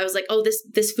so I was like, oh,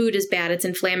 this food is bad. It's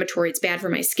inflammatory. It's bad for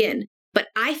my skin. But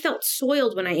I felt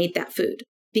soiled when I ate that food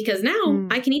because now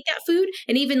I can eat that food.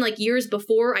 And even like years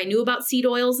before I knew about seed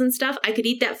oils and stuff, I could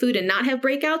eat that food and not have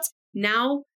breakouts.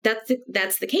 Now that's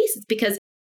the case. It's because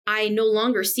I no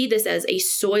longer see this as a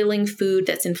soiling food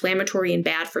that's inflammatory and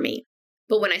bad for me.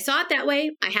 But when I saw it that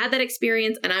way, I had that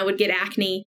experience and I would get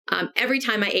acne every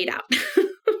time I ate out.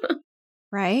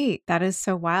 Right. That is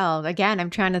so wild. Again, I'm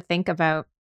trying to think about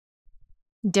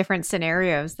different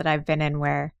scenarios that I've been in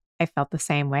where I felt the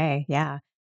same way. Yeah.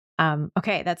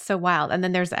 Okay. That's so wild. And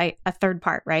then there's a third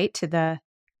part, right?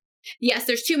 Yes,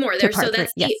 there's two more there.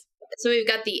 So we've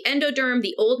got the endoderm,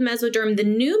 the old mesoderm, the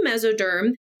new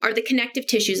mesoderm are the connective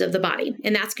tissues of the body.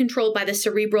 And that's controlled by the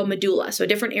cerebral medulla. So a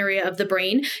different area of the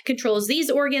brain controls these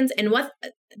organs. And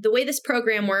the way this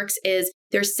program works is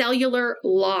there's cellular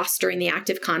loss during the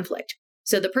active conflict.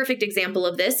 So the perfect example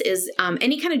of this is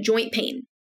any kind of joint pain.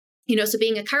 So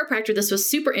being a chiropractor, this was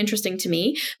super interesting to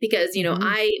me because,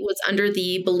 I was under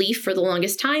the belief for the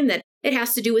longest time that it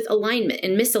has to do with alignment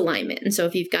and misalignment. And so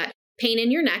if you've got pain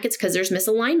in your neck, it's because there's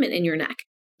misalignment in your neck.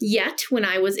 Yet when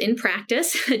I was in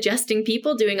practice, adjusting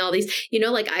people, doing all these, you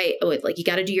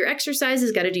got to do your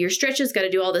exercises, got to do your stretches, got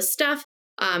to do all this stuff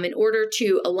in order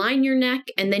to align your neck,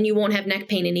 and then you won't have neck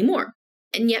pain anymore.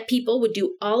 And yet people would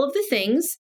do all of the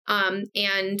things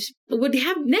and would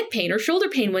have neck pain or shoulder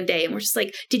pain one day. And we're just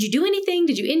like, did you do anything?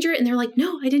 Did you injure it? And they're like,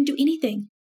 no, I didn't do anything.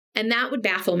 And that would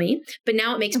baffle me. But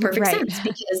now it makes perfect sense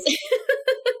because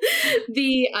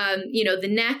the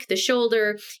neck, the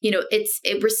shoulder,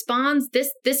 it responds.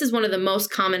 This is one of the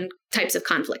most common types of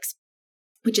conflicts,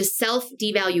 which is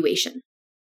self-devaluation.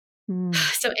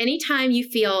 So anytime you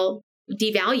feel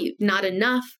devalued, not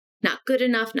enough, not good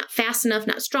enough, not fast enough,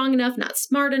 not strong enough, not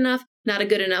smart enough, not a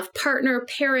good enough partner,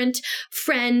 parent,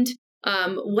 friend,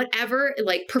 whatever,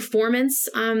 like performance,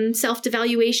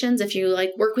 self-devaluations. If you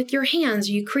like work with your hands,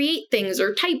 you create things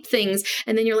or type things,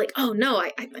 and then you're like, oh no,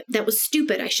 I that was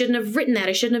stupid. I shouldn't have written that.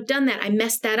 I shouldn't have done that. I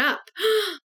messed that up.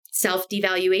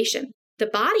 Self-devaluation. The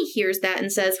body hears that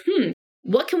and says,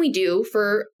 what can we do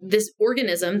for this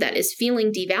organism that is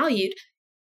feeling devalued?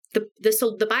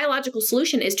 The biological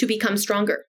solution is to become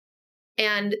stronger.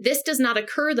 And this does not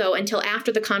occur, though, until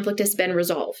after the conflict has been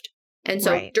resolved. And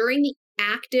so during the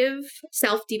active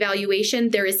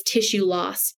self-devaluation, there is tissue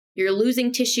loss. You're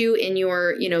losing tissue in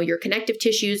your connective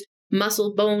tissues,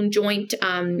 muscle, bone, joint,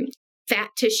 fat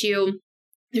tissue.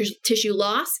 There's tissue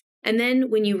loss. And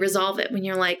then when you resolve it, when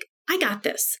you're like, I got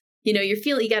this, you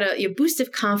got your boost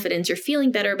of confidence. You're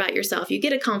feeling better about yourself. You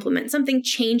get a compliment. Something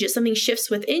changes. Something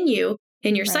shifts within you.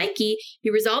 In your psyche,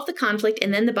 you resolve the conflict,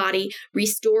 and then the body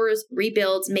restores,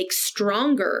 rebuilds, makes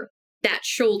stronger that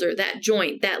shoulder, that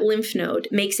joint, that lymph node,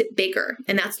 makes it bigger.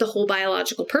 And that's the whole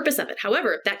biological purpose of it.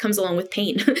 However, that comes along with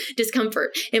pain,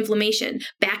 discomfort, inflammation,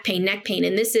 back pain, neck pain.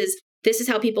 And this is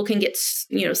how people can get,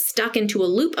 stuck into a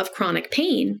loop of chronic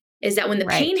pain, is that when the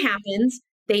pain happens,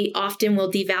 they often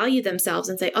will devalue themselves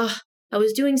and say, oh, I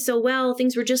was doing so well.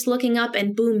 Things were just looking up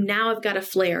and boom, now I've got a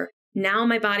flare. Now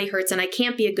my body hurts and I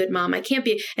can't be a good mom. I can't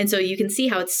be. And so you can see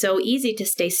how it's so easy to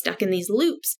stay stuck in these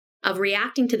loops of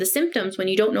reacting to the symptoms when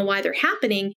you don't know why they're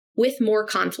happening with more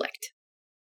conflict.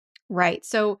 Right.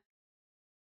 So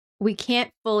we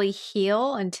can't fully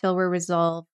heal until we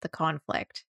resolve the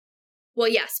conflict. Well,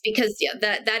 yes, because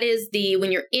that is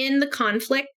when you're in the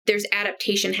conflict, there's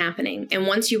adaptation happening. And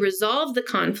once you resolve the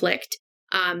conflict,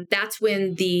 that's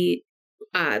when the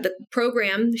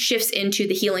program shifts into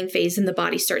the healing phase and the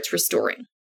body starts restoring.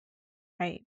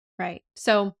 Right. Right.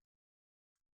 So,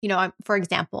 for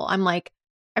example,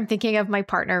 I'm thinking of my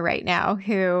partner right now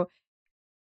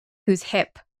whose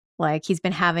hip, like he's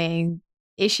been having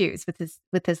issues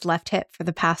with his left hip for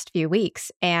the past few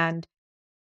weeks. And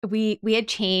we had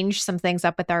changed some things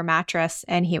up with our mattress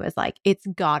and he was like, it's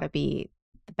gotta be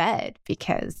the bed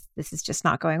because this is just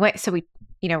not going away. So we,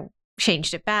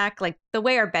 changed it back. Like the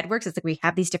way our bed works is like we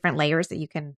have these different layers that you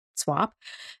can swap.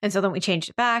 And so then we changed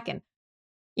it back and,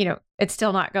 it's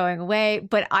still not going away.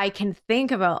 But I can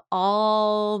think about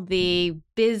all the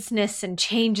business and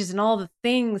changes and all the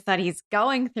things that he's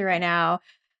going through right now.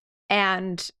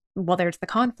 And well, there's the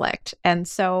conflict. And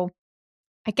so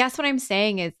I guess what I'm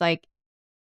saying is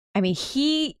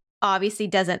he obviously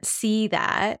doesn't see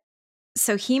that.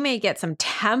 So he may get some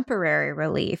temporary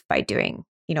relief by doing,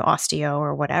 osteo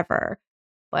or whatever.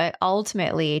 But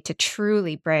ultimately, to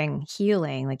truly bring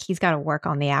healing, like he's got to work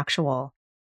on the actual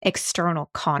external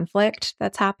conflict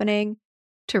that's happening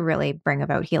to really bring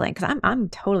about healing. Because I'm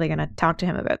totally going to talk to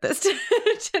him about this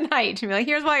tonight. To be like,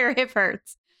 here's why your hip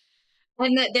hurts.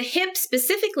 And the hip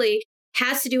specifically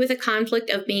has to do with a conflict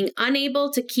of being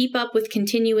unable to keep up with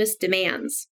continuous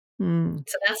demands.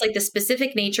 So that's like the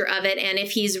specific nature of it. And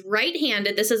if he's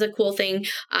right-handed, this is a cool thing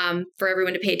for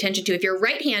everyone to pay attention to. If you're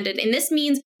right-handed, and this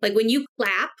means like when you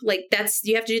clap, like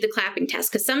you have to do the clapping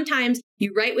test because sometimes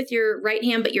you write with your right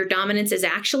hand, but your dominance is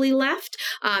actually left.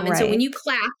 And so when you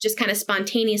clap, just kind of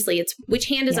spontaneously, it's which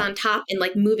hand is on top and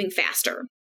like moving faster.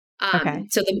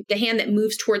 So the hand that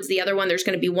moves towards the other one, there's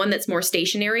going to be one that's more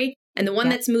stationary and the one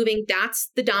that's moving,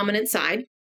 that's the dominant side.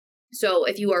 So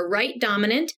if you are right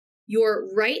dominant,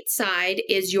 your right side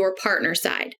is your partner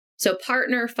side. So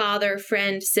partner, father,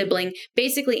 friend, sibling,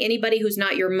 basically anybody who's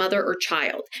not your mother or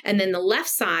child. And then the left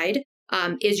side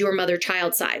is your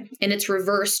mother-child side. And it's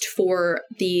reversed for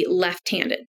the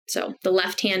left-handed. So the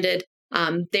left-handed,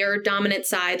 their dominant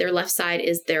side, their left side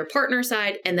is their partner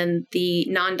side. And then the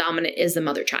non-dominant is the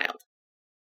mother-child.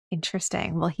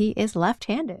 Interesting. Well, he is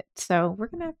left-handed. So we're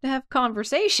going to have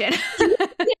conversation.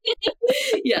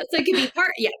 Yeah, so it could be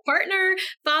partner,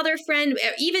 father, friend,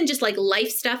 even just like life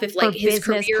stuff. If like or his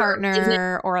business career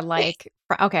partner or like,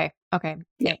 okay.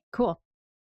 Yeah, cool.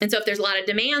 And so if there's a lot of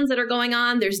demands that are going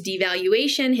on, there's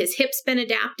devaluation, his hip's been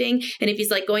adapting. And if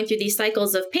he's like going through these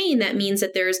cycles of pain, that means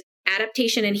that there's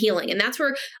adaptation and healing. And that's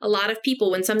where a lot of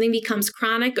people, when something becomes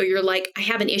chronic or you're like, I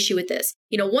have an issue with this,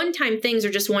 one-time things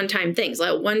are just one-time things.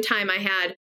 Like one time I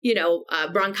had,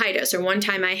 bronchitis, or one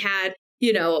time I had,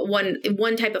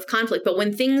 one type of conflict. But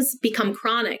when things become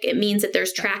chronic, it means that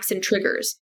there's tracks and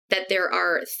triggers, that there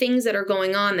are things that are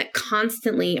going on that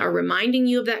constantly are reminding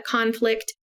you of that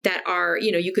conflict, that are,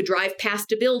 you could drive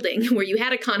past a building where you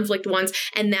had a conflict once,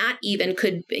 and that even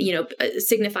could,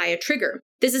 signify a trigger.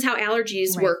 This is how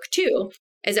allergies work too,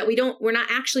 is that we're not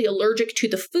actually allergic to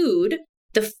the food.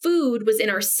 The food was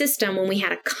in our system when we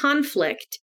had a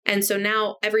conflict. And so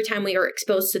now every time we are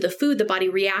exposed to the food, the body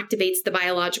reactivates the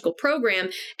biological program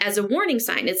as a warning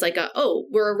sign. It's like,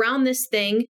 we're around this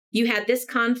thing. You had this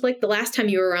conflict the last time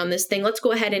you were around this thing. Let's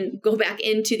go ahead and go back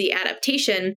into the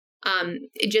adaptation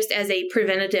just as a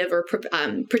preventative or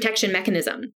protection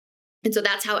mechanism. And so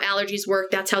that's how allergies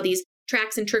work. That's how these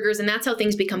tracks and triggers, and that's how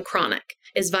things become chronic,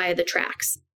 is via the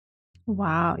tracks.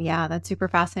 Wow. Yeah, that's super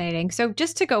fascinating. So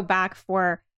just to go back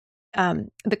for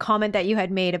the comment that you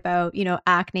had made about,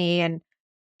 acne and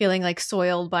feeling like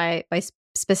soiled by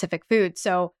specific food.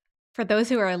 So for those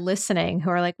who are listening, who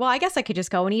are like, well, I guess I could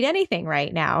just go and eat anything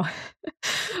right now.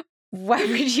 What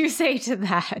would you say to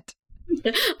that?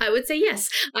 I would say yes.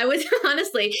 I would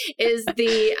honestly is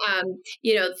the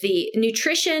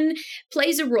nutrition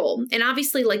plays a role. And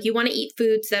obviously, like you want to eat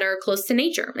foods that are close to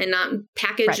nature and not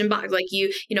packaged and boxed. Like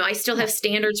I still have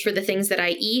standards for the things that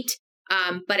I eat.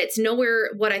 But it's nowhere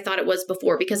what I thought it was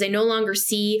before, because I no longer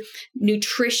see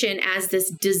nutrition as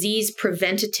this disease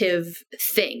preventative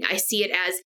thing. I see it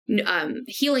as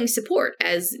healing support,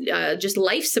 as just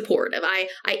life support. I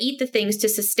eat the things to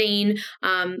sustain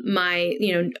my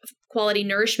quality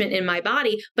nourishment in my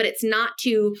body, but it's not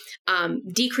to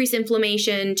decrease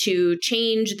inflammation, to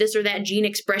change this or that gene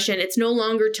expression. It's no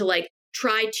longer to like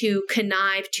try to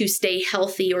connive to stay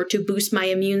healthy or to boost my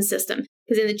immune system.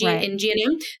 Because in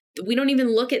GNM, we don't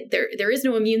even look at there is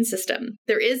no immune system.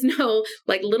 There is no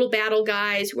like little battle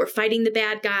guys who are fighting the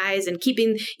bad guys and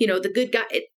keeping, the good guy.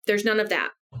 There's none of that,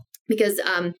 because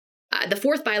the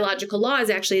fourth biological law is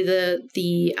actually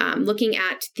the looking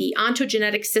at the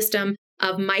ontogenetic system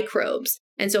of microbes.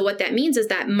 And so what that means is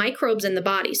that microbes in the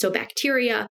body, so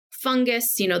bacteria,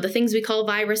 fungus, the things we call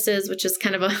viruses, which is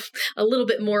kind of a little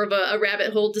bit more of a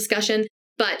rabbit hole discussion,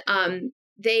 but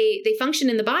they function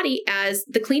in the body as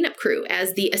the cleanup crew,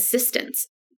 as the assistants.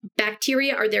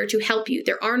 Bacteria are there to help you.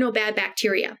 There are no bad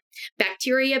bacteria.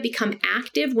 Bacteria become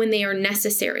active when they are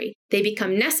necessary. They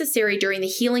become necessary during the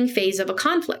healing phase of a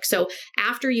conflict. So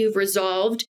after you've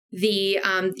resolved the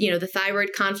thyroid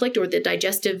conflict or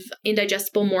the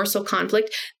indigestible morsel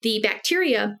conflict, the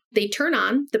bacteria,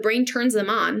 the brain turns them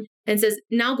on and says,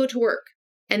 now go to work.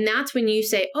 And that's when you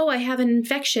say, oh, I have an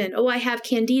infection. Oh, I have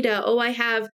candida. Oh, I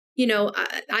have,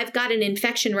 I've got an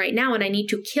infection right now and I need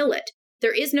to kill it.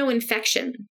 There is no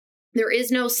infection. There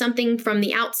is no something from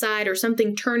the outside or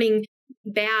something turning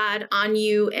bad on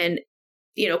you and,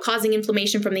 causing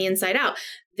inflammation from the inside out.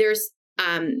 There's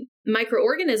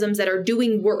microorganisms that are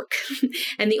doing work.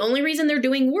 And the only reason they're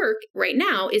doing work right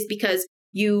now is because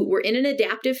you were in an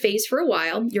adaptive phase for a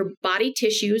while. Your body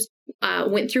tissues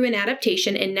went through an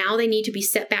adaptation and now they need to be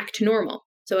set back to normal.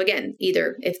 So again,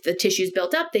 either if the tissues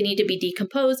built up, they need to be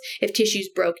decomposed. If tissues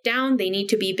broke down, they need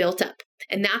to be built up.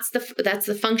 And that's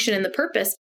the function and the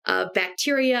purpose of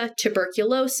bacteria,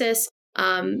 tuberculosis,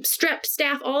 strep,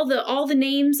 staph, all the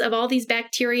names of all these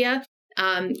bacteria,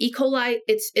 E. coli.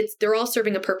 They're all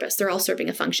serving a purpose. They're all serving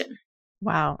a function.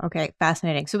 Wow. Okay.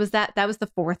 Fascinating. So that was the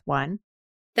fourth one?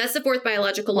 That's the fourth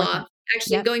biological law.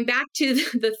 Actually, going back to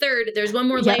the third, there's one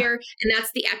more layer, and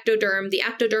that's the ectoderm. The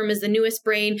ectoderm is the newest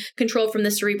brain, controlled from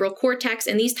the cerebral cortex,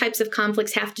 and these types of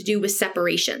conflicts have to do with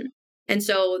separation. And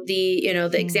so the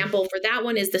example for that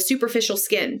one is the superficial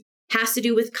skin, has to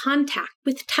do with contact,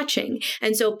 with touching.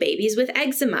 And so babies with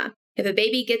eczema, if a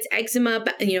baby gets eczema,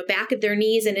 back of their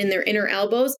knees and in their inner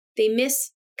elbows, they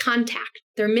miss contact.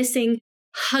 They're missing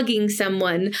hugging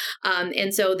someone.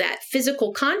 And so that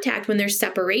physical contact, when there's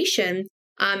separation,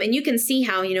 and you can see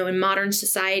how, in modern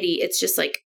society, it's just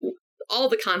like all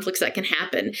the conflicts that can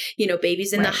happen,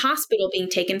 babies in the hospital being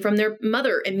taken from their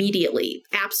mother immediately,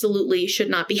 absolutely should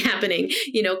not be happening.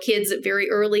 Kids very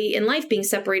early in life being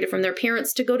separated from their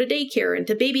parents to go to daycare and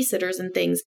to babysitters and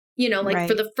things,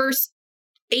 for the first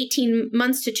 18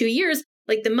 months to 2 years,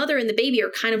 like the mother and the baby are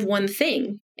kind of one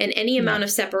thing, and any amount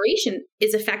of separation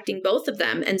is affecting both of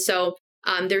them. And so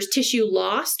there's tissue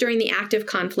loss during the active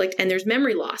conflict, and there's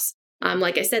memory loss.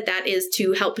 Like I said, that is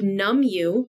to help numb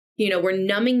you. We're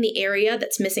numbing the area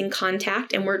that's missing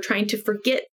contact, and we're trying to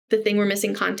forget the thing we're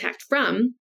missing contact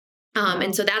from.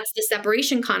 And so that's the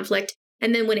separation conflict.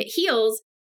 And then when it heals,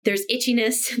 there's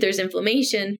itchiness, there's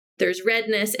inflammation, there's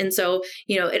redness. And so,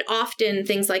 it often,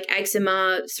 things like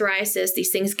eczema, psoriasis,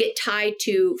 these things get tied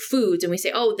to foods. And we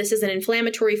say, oh, this is an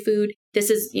inflammatory food. This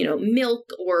is, milk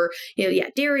or,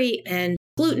 dairy and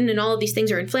gluten, and all of these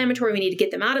things are inflammatory. We need to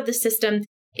get them out of the system.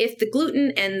 If the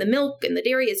gluten and the milk and the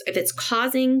dairy if it's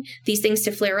causing these things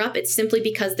to flare up, it's simply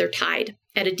because they're tied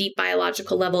at a deep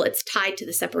biological level. It's tied to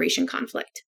the separation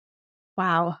conflict.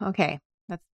 Wow. Okay.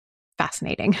 That's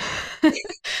fascinating.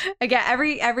 Again,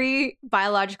 every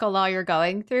biological law you're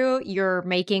going through, you're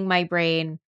making my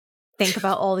brain think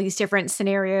about all these different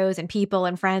scenarios and people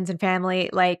and friends and family.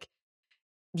 Like,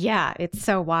 yeah, it's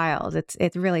so wild.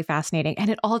 It's really fascinating. And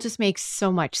it all just makes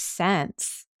so much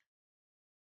sense.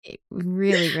 It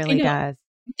really, really does.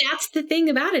 That's the thing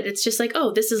about it. It's just like,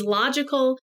 oh, this is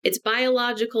logical. It's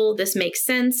biological. This makes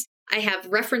sense. I have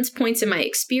reference points in my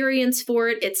experience for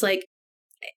it. It's like,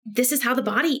 this is how the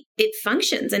body, it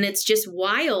functions. And it's just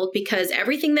wild because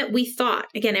everything that we thought,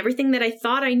 again, everything that I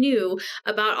thought I knew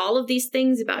about all of these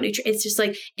things about nutrition, it's just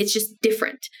like, it's just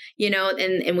different,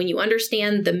 and when you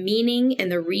understand the meaning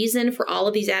and the reason for all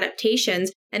of these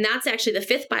adaptations, and that's actually the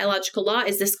fifth biological law,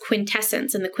 is this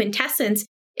quintessence. And the quintessence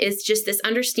is just this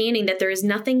understanding that there is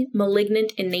nothing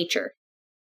malignant in nature,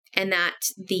 and that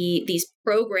these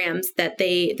programs, that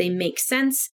they make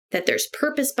sense, that there's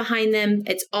purpose behind them.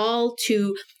 It's all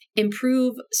to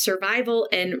improve survival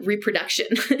and reproduction.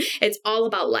 It's all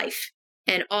about life.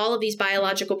 And all of these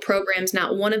biological programs,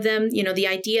 not one of them, the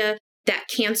idea that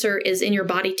cancer is in your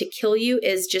body to kill you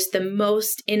is just the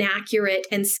most inaccurate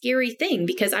and scary thing.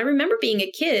 Because I remember being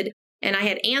a kid and I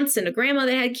had aunts and a grandma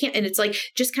that had cancer, and it's like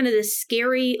just kind of this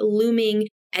scary looming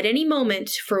at any moment,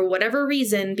 for whatever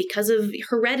reason, because of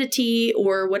heredity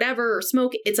or whatever, or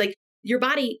smoke, it's like your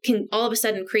body can all of a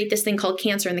sudden create this thing called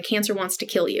cancer, and the cancer wants to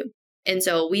kill you. And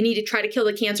so we need to try to kill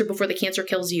the cancer before the cancer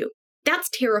kills you. That's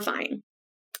terrifying,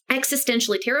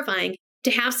 existentially terrifying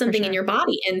to have something in your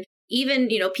body. And even,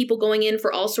 people going in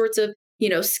for all sorts of,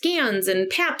 scans and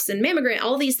PAPs and mammogram,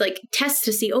 all these like tests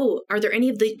to see, are there any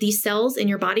of these cells in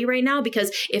your body right now?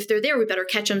 Because if they're there, we better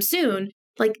catch them soon.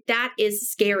 Like that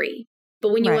is scary.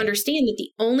 But when you understand that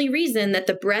the only reason that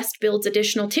the breast builds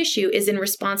additional tissue is in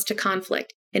response to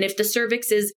conflict. And if the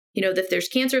cervix is, if there's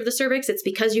cancer of the cervix, it's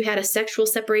because you had a sexual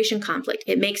separation conflict.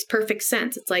 It makes perfect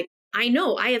sense. It's like, I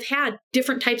know I have had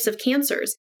different types of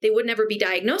cancers. They would never be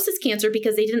diagnosed as cancer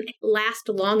because they didn't last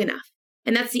long enough.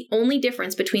 And that's the only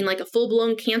difference between like a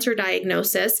full-blown cancer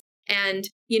diagnosis and,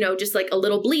 just like a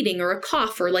little bleeding or a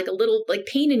cough or like a little like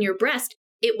pain in your breast.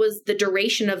 It was the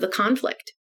duration of the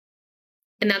conflict.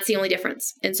 And that's the only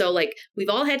difference. And so like we've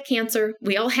all had cancer.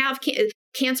 We all have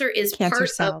cancer is part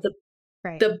of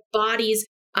the body's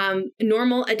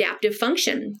normal adaptive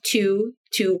function to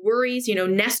worries.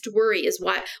 Nest worry is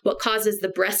what causes the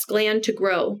breast gland to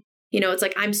grow. It's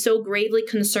like, I'm so gravely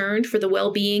concerned for the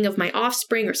well-being of my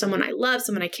offspring or someone I love,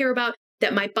 someone I care about,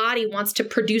 that my body wants to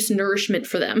produce nourishment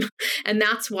for them. And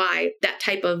that's why that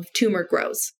type of tumor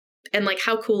grows. And like,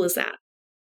 how cool is that?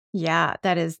 Yeah,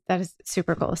 that is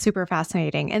super cool, super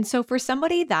fascinating. And so for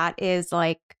somebody that is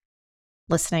like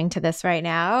listening to this right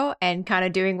now and kind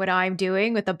of doing what I'm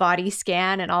doing with the body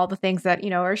scan and all the things that,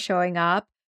 are showing up,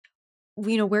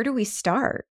 where do we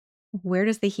start? Where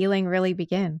does the healing really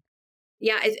begin?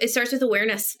 Yeah, it starts with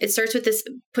awareness. It starts with this,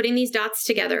 putting these dots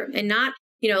together and not,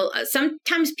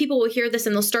 sometimes people will hear this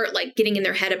and they'll start like getting in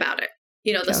their head about it.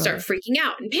 They'll start freaking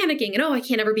out and panicking and, I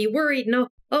can't ever be worried. No,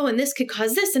 and this could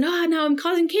cause this. And, now I'm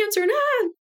causing cancer. And,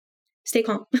 stay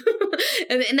calm.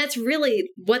 and that's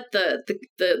really what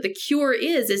the cure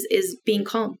is being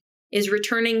calm, is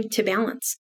returning to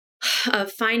balance,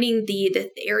 of finding the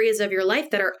areas of your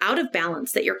life that are out of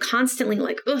balance, that you're constantly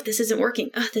like, this isn't working.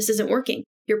 This isn't working.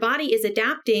 Your body is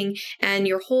adapting and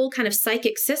your whole kind of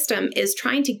psychic system is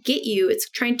trying to get you, it's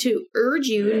trying to urge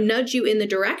you, nudge you in the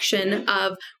direction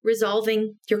of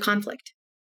resolving your conflict.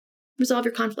 Resolve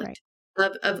your conflict.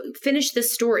 Right. Of finish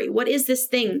this story. What is this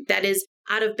thing that is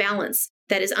out of balance,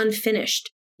 that is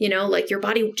unfinished? Like your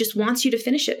body just wants you to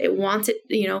finish it. It wants it,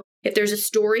 if there's a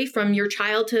story from your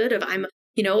childhood of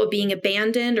of being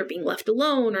abandoned or being left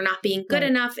alone or not being good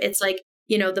enough, it's like,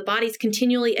 the body's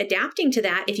continually adapting to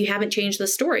that if you haven't changed the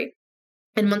story.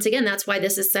 And once again, that's why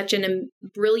this is such a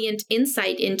brilliant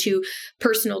insight into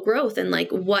personal growth and like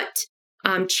what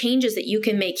changes that you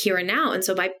can make here and now. And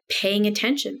so by pay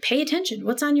attention,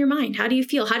 what's on your mind? How do you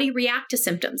feel? How do you react to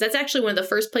symptoms? That's actually one of the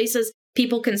first places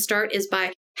people can start, is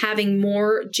by having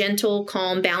more gentle,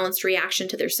 calm, balanced reaction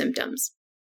to their symptoms.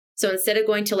 So instead of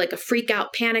going to like a freak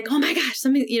out panic, oh my gosh,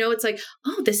 something, it's like,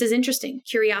 this is interesting.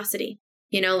 Curiosity.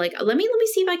 Like, let me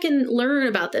see if I can learn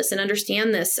about this and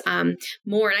understand this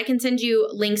more. And I can send you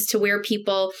links to where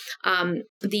people,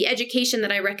 the education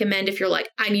that I recommend if you're like,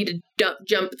 I need to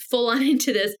jump full on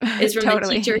into this, is from the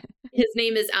teacher. His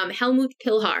name is Helmut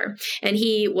Pilhar, and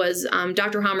he was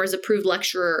Dr. Hammer's approved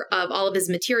lecturer of all of his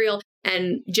material.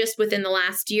 And just within the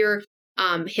last year,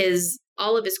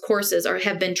 all of his courses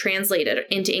have been translated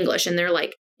into English, and they're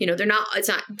like, it's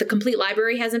not, the complete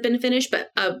library hasn't been finished,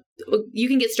 but you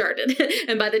can get started.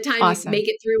 And by the time you make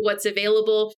it through what's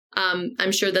available,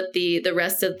 I'm sure that the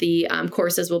rest of the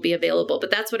courses will be available.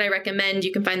 But that's what I recommend.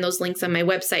 You can find those links on my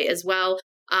website as well.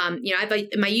 My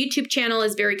YouTube channel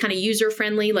is very kind of user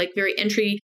friendly, like very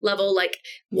entry level, like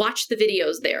watch the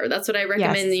videos there. That's what I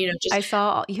recommend. Yes. I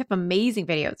saw you have amazing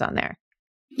videos on there.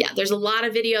 Yeah, there's a lot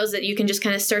of videos that you can just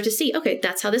kind of start to see, okay,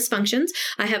 that's how this functions.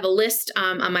 I have a list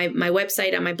on my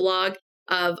website, on my blog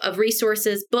of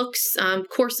resources, books,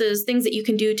 courses, things that you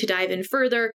can do to dive in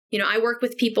further. I work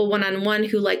with people one-on-one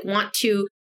who like want to,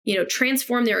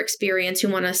 transform their experience, who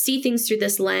want to see things through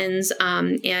this lens.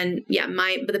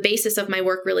 The basis of my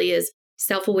work really is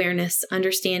self-awareness,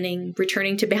 understanding,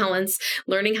 returning to balance,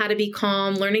 learning how to be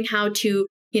calm, learning how to,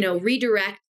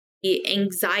 redirect the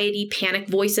anxiety, panic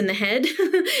voice in the head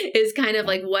is kind of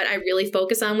like what I really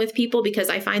focus on with people, because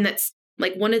I find that's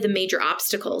like one of the major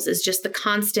obstacles is just the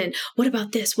constant, what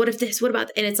about this? What if this? What about,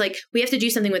 and it's like, we have to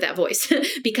do something with that voice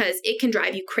because it can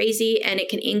drive you crazy and it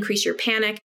can increase your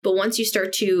panic. But once you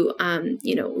start to,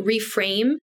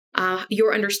 reframe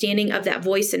your understanding of that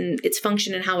voice and its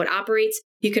function and how it operates,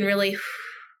 you can really,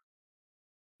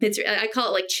 I call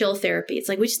it like chill therapy. It's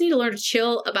like, we just need to learn to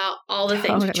chill about all the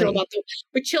things.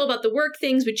 We chill about the work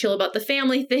things. We chill about the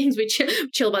family things. We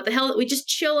chill about the health. We just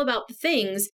chill about the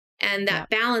things. And that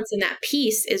balance and that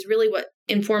peace is really what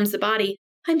informs the body.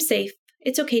 I'm safe.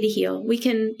 It's okay to heal. We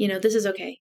can, this is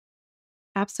okay.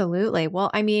 Absolutely. Well,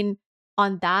 I mean,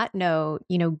 on that note,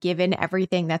 given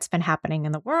everything that's been happening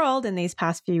in the world in these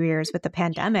past few years with the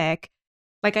pandemic,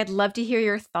 like, I'd love to hear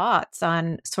your thoughts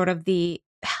on sort of the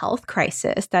health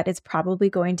crisis that is probably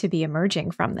going to be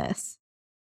emerging from this.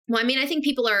 Well, I mean, I think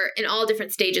people are in all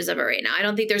different stages of it right now. I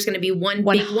don't think there's going to be one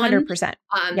big one. 100%.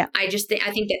 Yeah. I think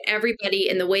that everybody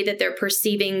in the way that they're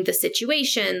perceiving the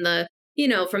situation,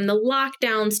 from the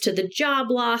lockdowns to the job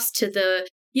loss to the,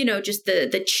 just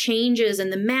the changes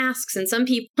and the masks. And some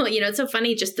people, it's so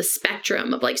funny, just the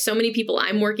spectrum of like so many people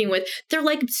I'm working with, they're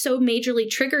like so majorly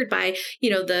triggered by,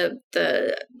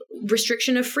 the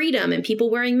restriction of freedom and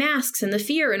people wearing masks and the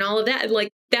fear and all of that. And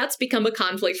like, that's become a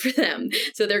conflict for them.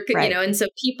 So they're, right. And so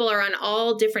people are on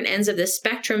all different ends of this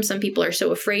spectrum. Some people are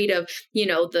so afraid of,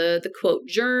 the quote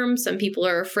germ. Some people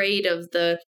are afraid of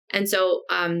and so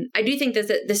I do think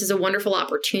that this is a wonderful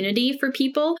opportunity for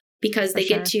people because they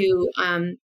get to,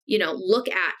 look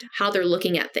at how they're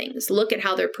looking at things, look at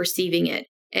how they're perceiving it.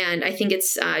 And I think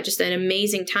it's just an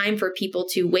amazing time for people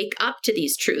to wake up to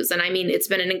these truths. And I mean, it's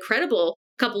been an incredible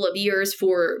couple of years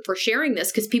for sharing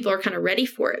this because people are kind of ready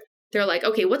for it. They're like,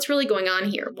 okay, what's really going on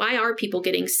here? Why are people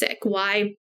getting sick?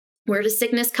 Where does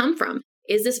sickness come from?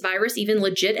 Is this virus even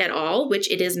legit at all? Which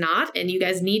it is not. And you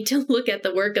guys need to look at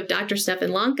the work of Dr.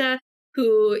 Stefan Lanka,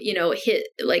 who, hit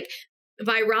like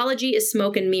virology is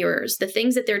smoke and mirrors. The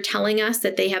things that they're telling us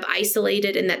that they have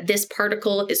isolated and that this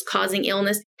particle is causing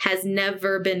illness has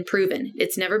never been proven.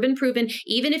 It's never been proven.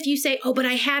 Even if you say, oh, but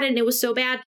I had it and it was so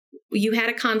bad, you had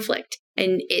a conflict.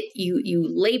 And you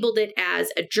labeled it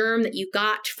as a germ that you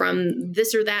got from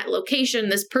this or that location,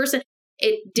 this person.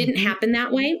 It didn't happen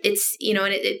that way. It's, and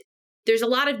there's a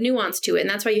lot of nuance to it. And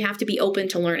that's why you have to be open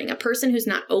to learning. A person who's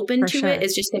not open to it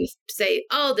is just going to say,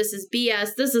 oh, this is BS.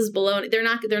 This is baloney. They're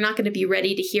not going to be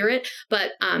ready to hear it.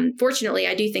 But fortunately,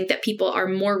 I do think that people are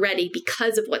more ready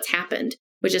because of what's happened,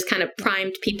 which has kind of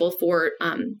primed people for,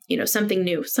 something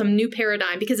new, some new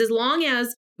paradigm. Because as long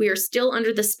as we are still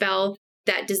under the spell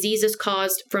that disease is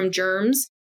caused from germs,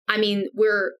 I mean,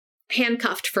 we're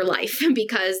handcuffed for life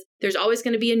because there's always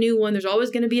going to be a new one. There's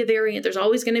always going to be a variant. There's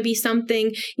always going to be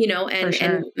something,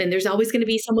 and there's always going to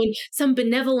be some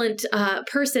benevolent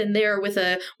person there with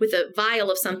a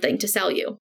vial of something to sell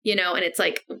you, and it's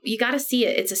like, you got to see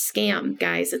it. It's a scam,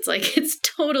 guys. It's like, it's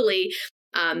totally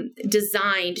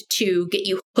designed to get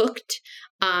you hooked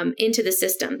into the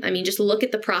system. I mean, just look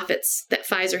at the profits that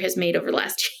Pfizer has made over the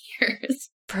last 2 years.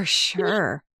 For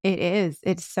sure. It is.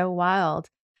 It's so wild.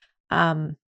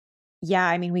 Yeah,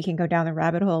 I mean, we can go down the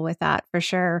rabbit hole with that for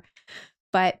sure.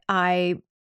 But when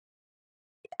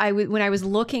I was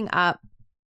looking up,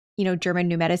 German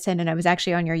New Medicine, and I was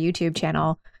actually on your YouTube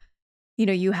channel,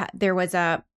 there was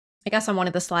I guess on one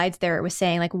of the slides there, it was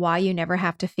saying like why you never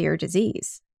have to fear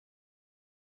disease.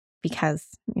 Because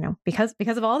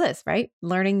of all this, right?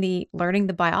 Learning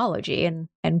the biology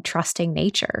and trusting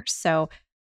nature. So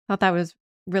I thought that was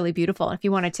really beautiful. And if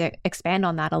you wanted to expand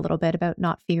on that a little bit about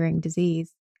not fearing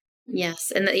disease.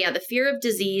 Yes. And the fear of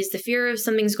disease, the fear of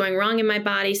something's going wrong in my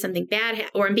body, something bad,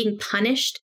 or I'm being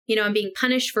punished. I'm being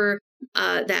punished for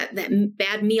that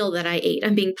bad meal that I ate.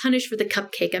 I'm being punished for the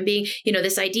cupcake. I'm being,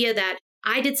 this idea that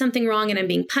I did something wrong and I'm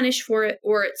being punished for it,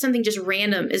 or something just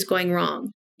random is going wrong.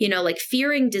 Like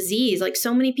fearing disease, like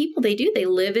so many people, they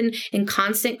live in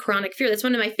constant chronic fear. That's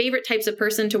one of my favorite types of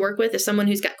person to work with is someone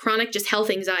who's got chronic, just health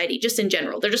anxiety, just in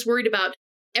general. They're just worried about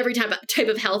every type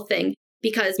of health thing,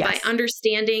 because by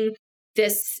understanding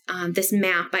this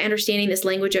map, by understanding this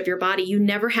language of your body, you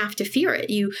never have to fear it.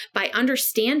 By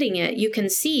understanding it, you can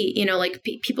see, like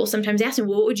people sometimes ask me,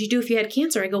 well, what would you do if you had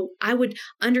cancer? I go, I would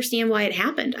understand why it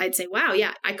happened. I'd say, wow,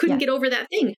 yeah, I couldn't get over that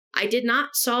thing. I did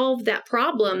not solve that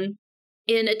problem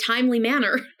in a timely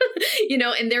manner,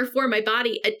 and therefore my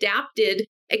body adapted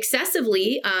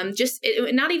excessively,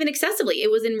 not even excessively.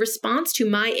 It was in response to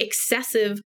my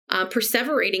excessive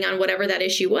perseverating on whatever that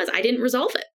issue was. I didn't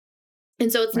resolve it.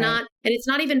 And so it's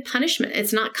not even punishment.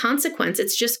 It's not consequence.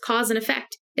 It's just cause and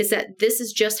effect. It's that this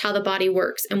is just how the body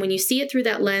works. And when you see it through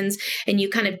that lens and you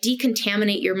kind of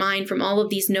decontaminate your mind from all of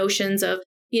these notions of,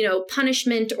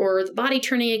 punishment or the body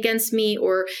turning against me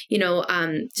or,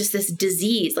 just this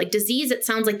disease. Like disease, it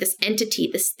sounds like this entity,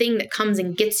 this thing that comes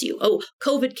and gets you. Oh,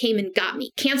 COVID came and got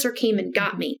me. Cancer came and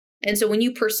got me. And so when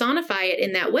you personify it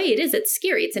in that way, it's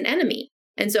scary. It's an enemy.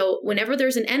 And so whenever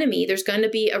there's an enemy, there's going to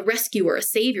be a rescuer, a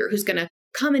savior who's going to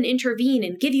come and intervene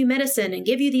and give you medicine and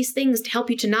give you these things to help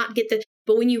you to not get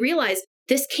but when you realize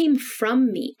this came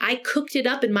from me. I cooked it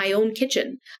up in my own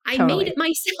kitchen. I made it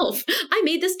myself. I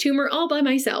made this tumor all by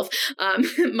myself.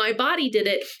 My body did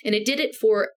it, and it did it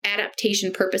for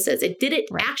adaptation purposes. It did it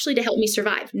actually to help me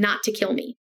survive, not to kill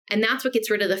me. And that's what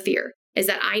gets rid of the fear, is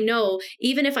that I know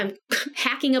even if I'm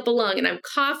hacking up a lung and I'm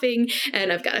coughing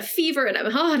and I've got a fever and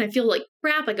and I feel like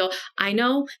crap, I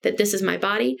know that this is my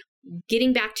body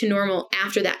getting back to normal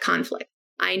after that conflict.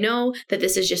 I know that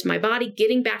this is just my body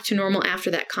getting back to normal after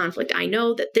that conflict. I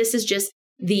know that this is just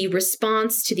the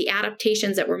response to the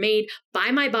adaptations that were made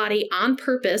by my body on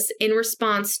purpose in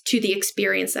response to the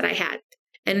experience that I had.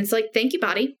 And it's like, thank you,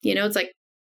 body. It's like,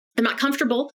 I'm not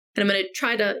comfortable and I'm going to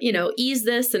try to, ease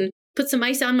this and put some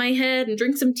ice on my head and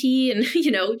drink some tea and,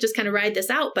 just kind of ride this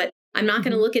out. But I'm not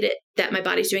going to look at it that my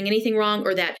body's doing anything wrong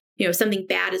or that, something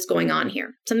bad is going on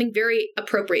here. Something very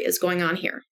appropriate is going on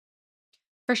here.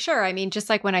 For sure. I mean, just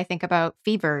like when I think about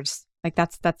fevers, like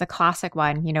that's a classic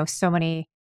one. So many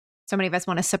of us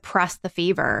want to suppress the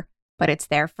fever, but it's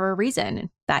there for a reason.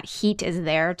 That heat is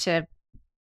there to,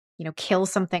 kill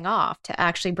something off, to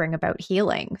actually bring about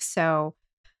healing. So,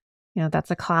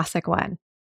 that's a classic one.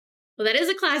 Well, that is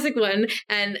a classic one.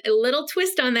 And a little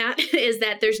twist on that is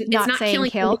that it's not saying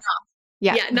killing kill. off.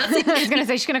 Yeah, not saying I was going to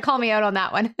say, she's going to call me out on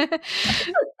that one. And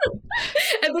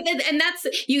that's,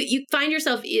 you find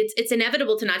yourself, it's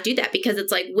inevitable to not do that because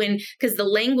it's like because the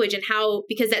language and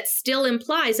because that still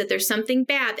implies that there's something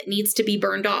bad that needs to be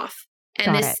burned off.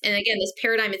 And and again, this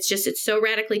paradigm, it's so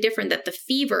radically different that the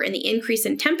fever and the increase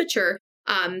in temperature,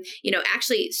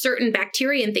 actually certain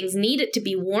bacteria and things need it to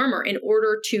be warmer in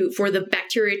order for the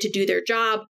bacteria to do their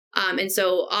job. And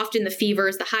so often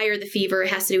the higher the fever, it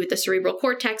has to do with the cerebral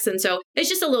cortex. And so it's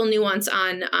just a little nuance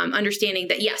on understanding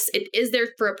that, yes, it is there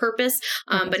for a purpose,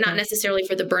 but not necessarily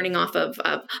for the burning off of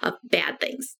bad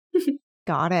things.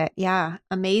 Got it. Yeah.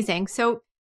 Amazing. So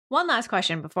one last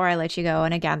question before I let you go.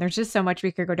 And again, there's just so much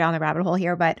we could go down the rabbit hole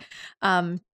here, but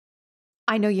I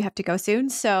know you have to go soon.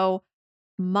 So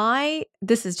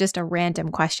this is just a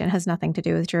random question, has nothing to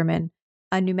do with German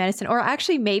new medicine, or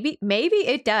actually maybe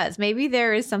it does. Maybe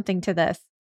there is something to this.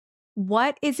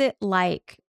 What is it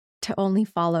like to only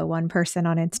follow one person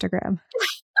on Instagram?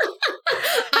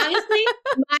 Honestly,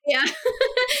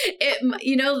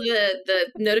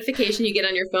 the notification you get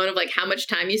on your phone of like how much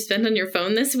time you spent on your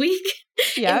phone this week,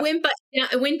 yep.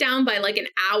 It went down by like an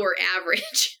hour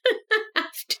average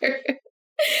after.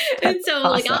 And so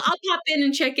awesome. Like I'll pop in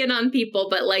and check in on people,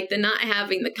 but like the not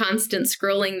having the constant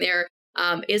scrolling there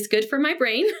is good for my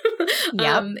brain.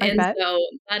 Yep, so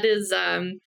that is,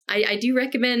 I do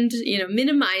recommend,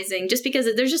 minimizing, just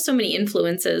because there's just so many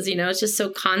influences, it's just so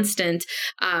constant.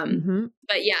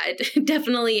 But yeah, it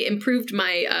definitely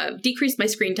decreased my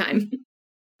screen time.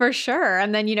 For sure.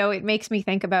 And then, it makes me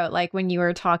think about like when you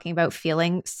were talking about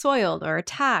feeling soiled or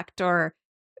attacked or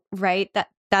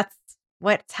that's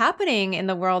what's happening in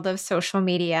the world of social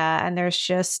media. And there's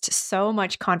just so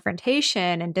much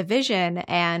confrontation and division.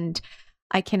 And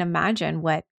I can imagine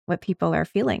what people are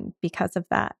feeling because of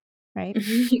that. Right.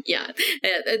 Yeah.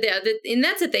 And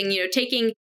that's the thing,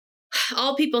 taking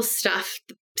all people's stuff,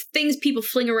 things people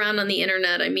fling around on the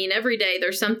internet. I mean, every day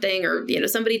there's something, or,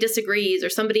 somebody disagrees or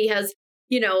somebody has,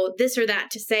 this or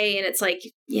that to say. And it's like,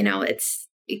 it's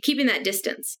keeping that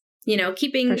distance,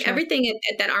 keeping everything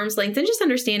at that arm's length, and just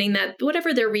understanding that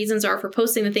whatever their reasons are for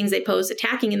posting the things they post,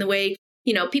 attacking in the way,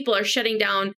 people are shutting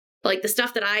down like the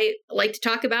stuff that I like to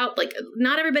talk about, like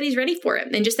not everybody's ready for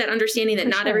it. And just that understanding that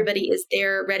not everybody is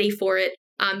there ready for it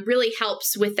really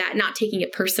helps with that, not taking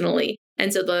it personally.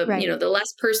 And so the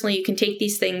less personally you can take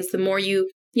these things, the more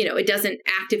it doesn't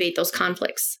activate those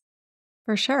conflicts.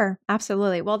 For sure.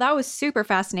 Absolutely. Well, that was super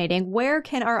fascinating. Where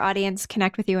can our audience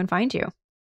connect with you and find you?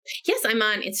 Yes, I'm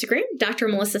on Instagram, Dr.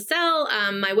 Melissa Sell,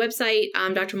 my website,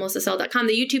 drmelissasell.com,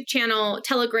 the YouTube channel,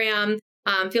 Telegram.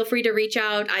 Feel free to reach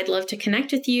out. I'd love to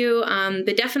connect with you.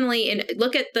 But definitely, and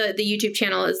look at the YouTube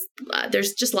channel.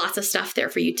 There's just lots of stuff there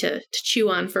for you to chew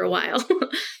on for a while.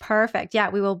 Perfect. Yeah,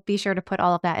 we will be sure to put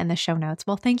all of that in the show notes.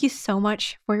 Well, thank you so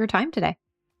much for your time today.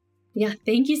 Yeah,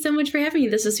 thank you so much for having me.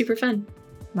 This was super fun.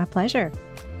 My pleasure.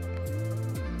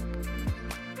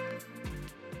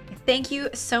 Thank you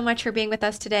so much for being with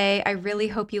us today. I really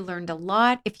hope you learned a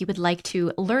lot. If you would like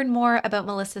to learn more about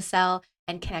Melissa Sell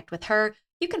and connect with her,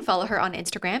 you can follow her on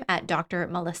Instagram at Dr.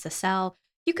 Melissa Sell.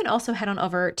 You can also head on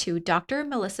over to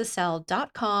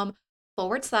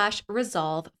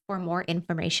drmelissasell.com/resolve for more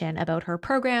information about her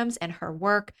programs and her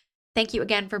work. Thank you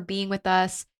again for being with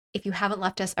us. If you haven't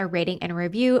left us a rating and a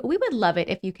review, we would love it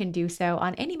if you can do so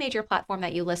on any major platform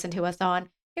that you listen to us on.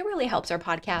 It really helps our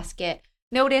podcast get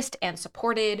noticed and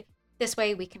supported. This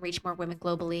way we can reach more women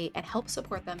globally and help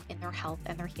support them in their health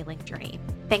and their healing journey.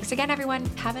 Thanks again, everyone.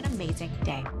 Have an amazing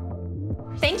day.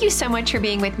 Thank you so much for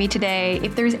being with me today.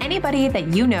 If there's anybody that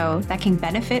you know that can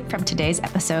benefit from today's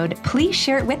episode, please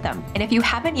share it with them. And if you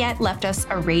haven't yet left us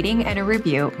a rating and a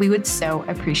review, we would so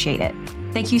appreciate it.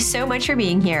 Thank you so much for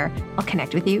being here. I'll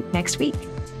connect with you next week.